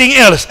anything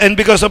else. And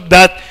because of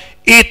that,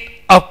 it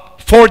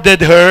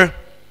afforded her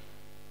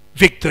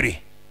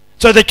victory.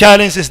 So the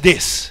challenge is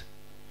this.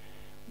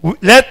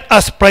 Let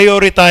us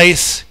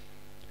prioritize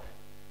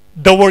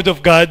the Word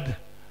of God,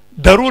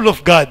 the rule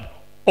of God,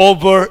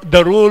 over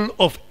the rule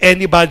of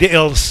anybody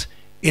else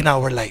in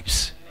our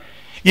lives.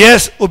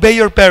 Yes, obey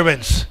your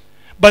parents.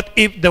 But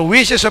if the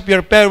wishes of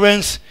your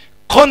parents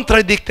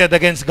contradicted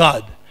against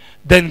God,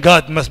 then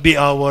God must be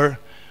our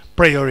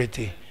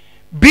priority.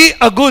 Be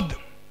a good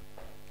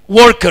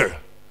worker.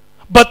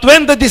 But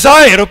when the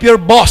desire of your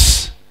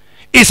boss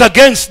is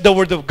against the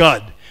Word of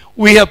God,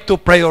 we have to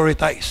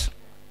prioritize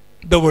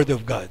the Word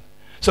of God.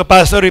 So,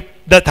 Pastor, if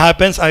that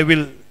happens, I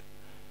will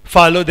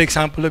follow the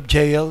example of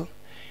Jael.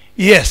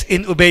 Yes,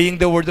 in obeying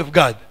the Word of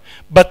God,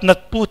 but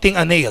not putting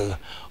a nail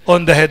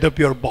on the head of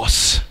your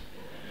boss,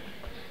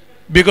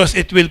 because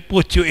it will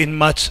put you in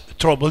much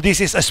trouble.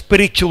 This is a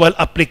spiritual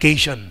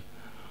application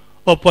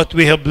of what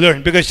we have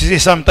learned. Because you see,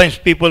 sometimes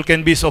people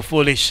can be so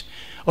foolish.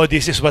 Oh,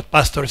 this is what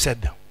Pastor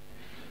said.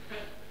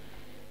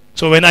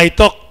 So when I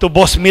talk to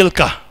Boss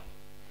Milka,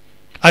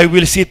 I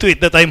will see to it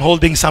that I'm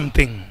holding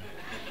something.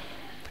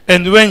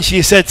 And when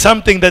she said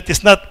something that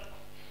is not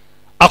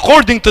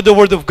according to the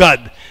Word of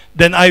God,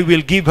 then I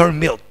will give her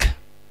milk.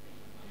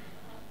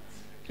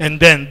 And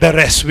then the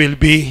rest will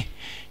be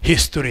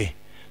history.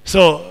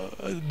 So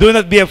do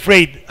not be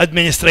afraid,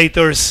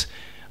 administrators.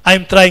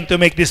 I'm trying to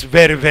make this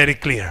very, very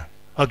clear.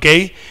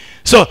 Okay?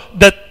 So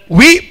that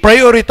we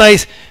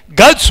prioritize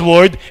God's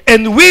Word,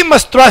 and we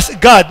must trust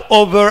God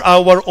over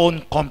our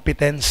own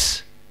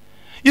competence.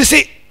 You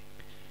see,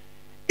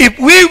 if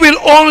we will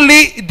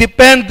only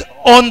depend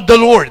on the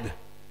Lord,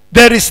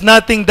 there is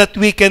nothing that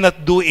we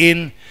cannot do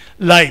in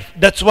life.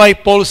 That's why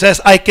Paul says,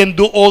 I can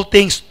do all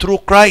things through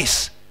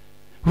Christ,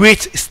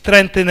 which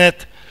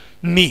strengtheneth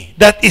me.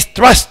 That is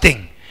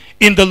trusting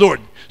in the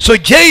Lord. So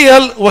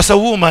Jael was a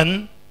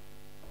woman.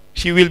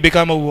 She will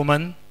become a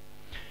woman.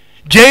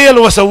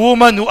 Jael was a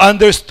woman who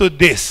understood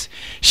this.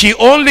 She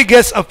only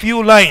gets a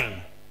few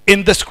lines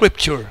in the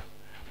scripture,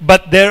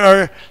 but there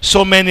are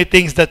so many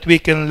things that we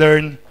can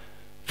learn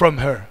from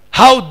her.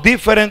 How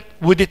different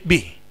would it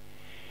be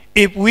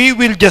if we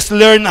will just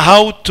learn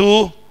how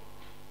to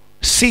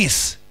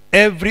seize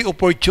every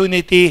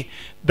opportunity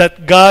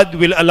that God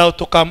will allow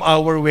to come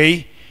our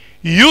way,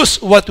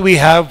 use what we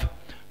have,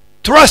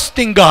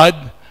 trusting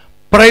God,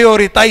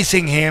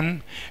 prioritizing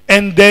Him,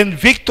 and then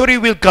victory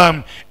will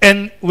come.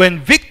 And when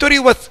victory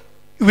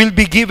will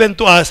be given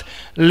to us,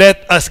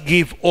 let us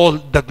give all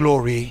the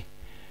glory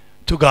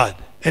to God.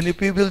 And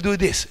if we will do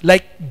this,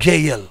 like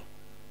Jael,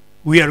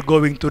 we are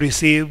going to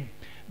receive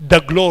the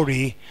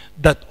glory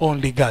that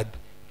only God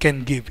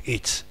can give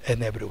each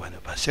and every one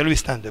of us. Shall we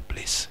stand up,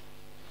 please?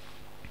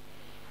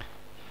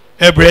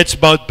 Every heads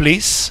bowed,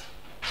 please.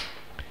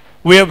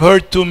 We have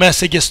heard two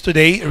messages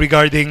today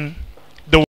regarding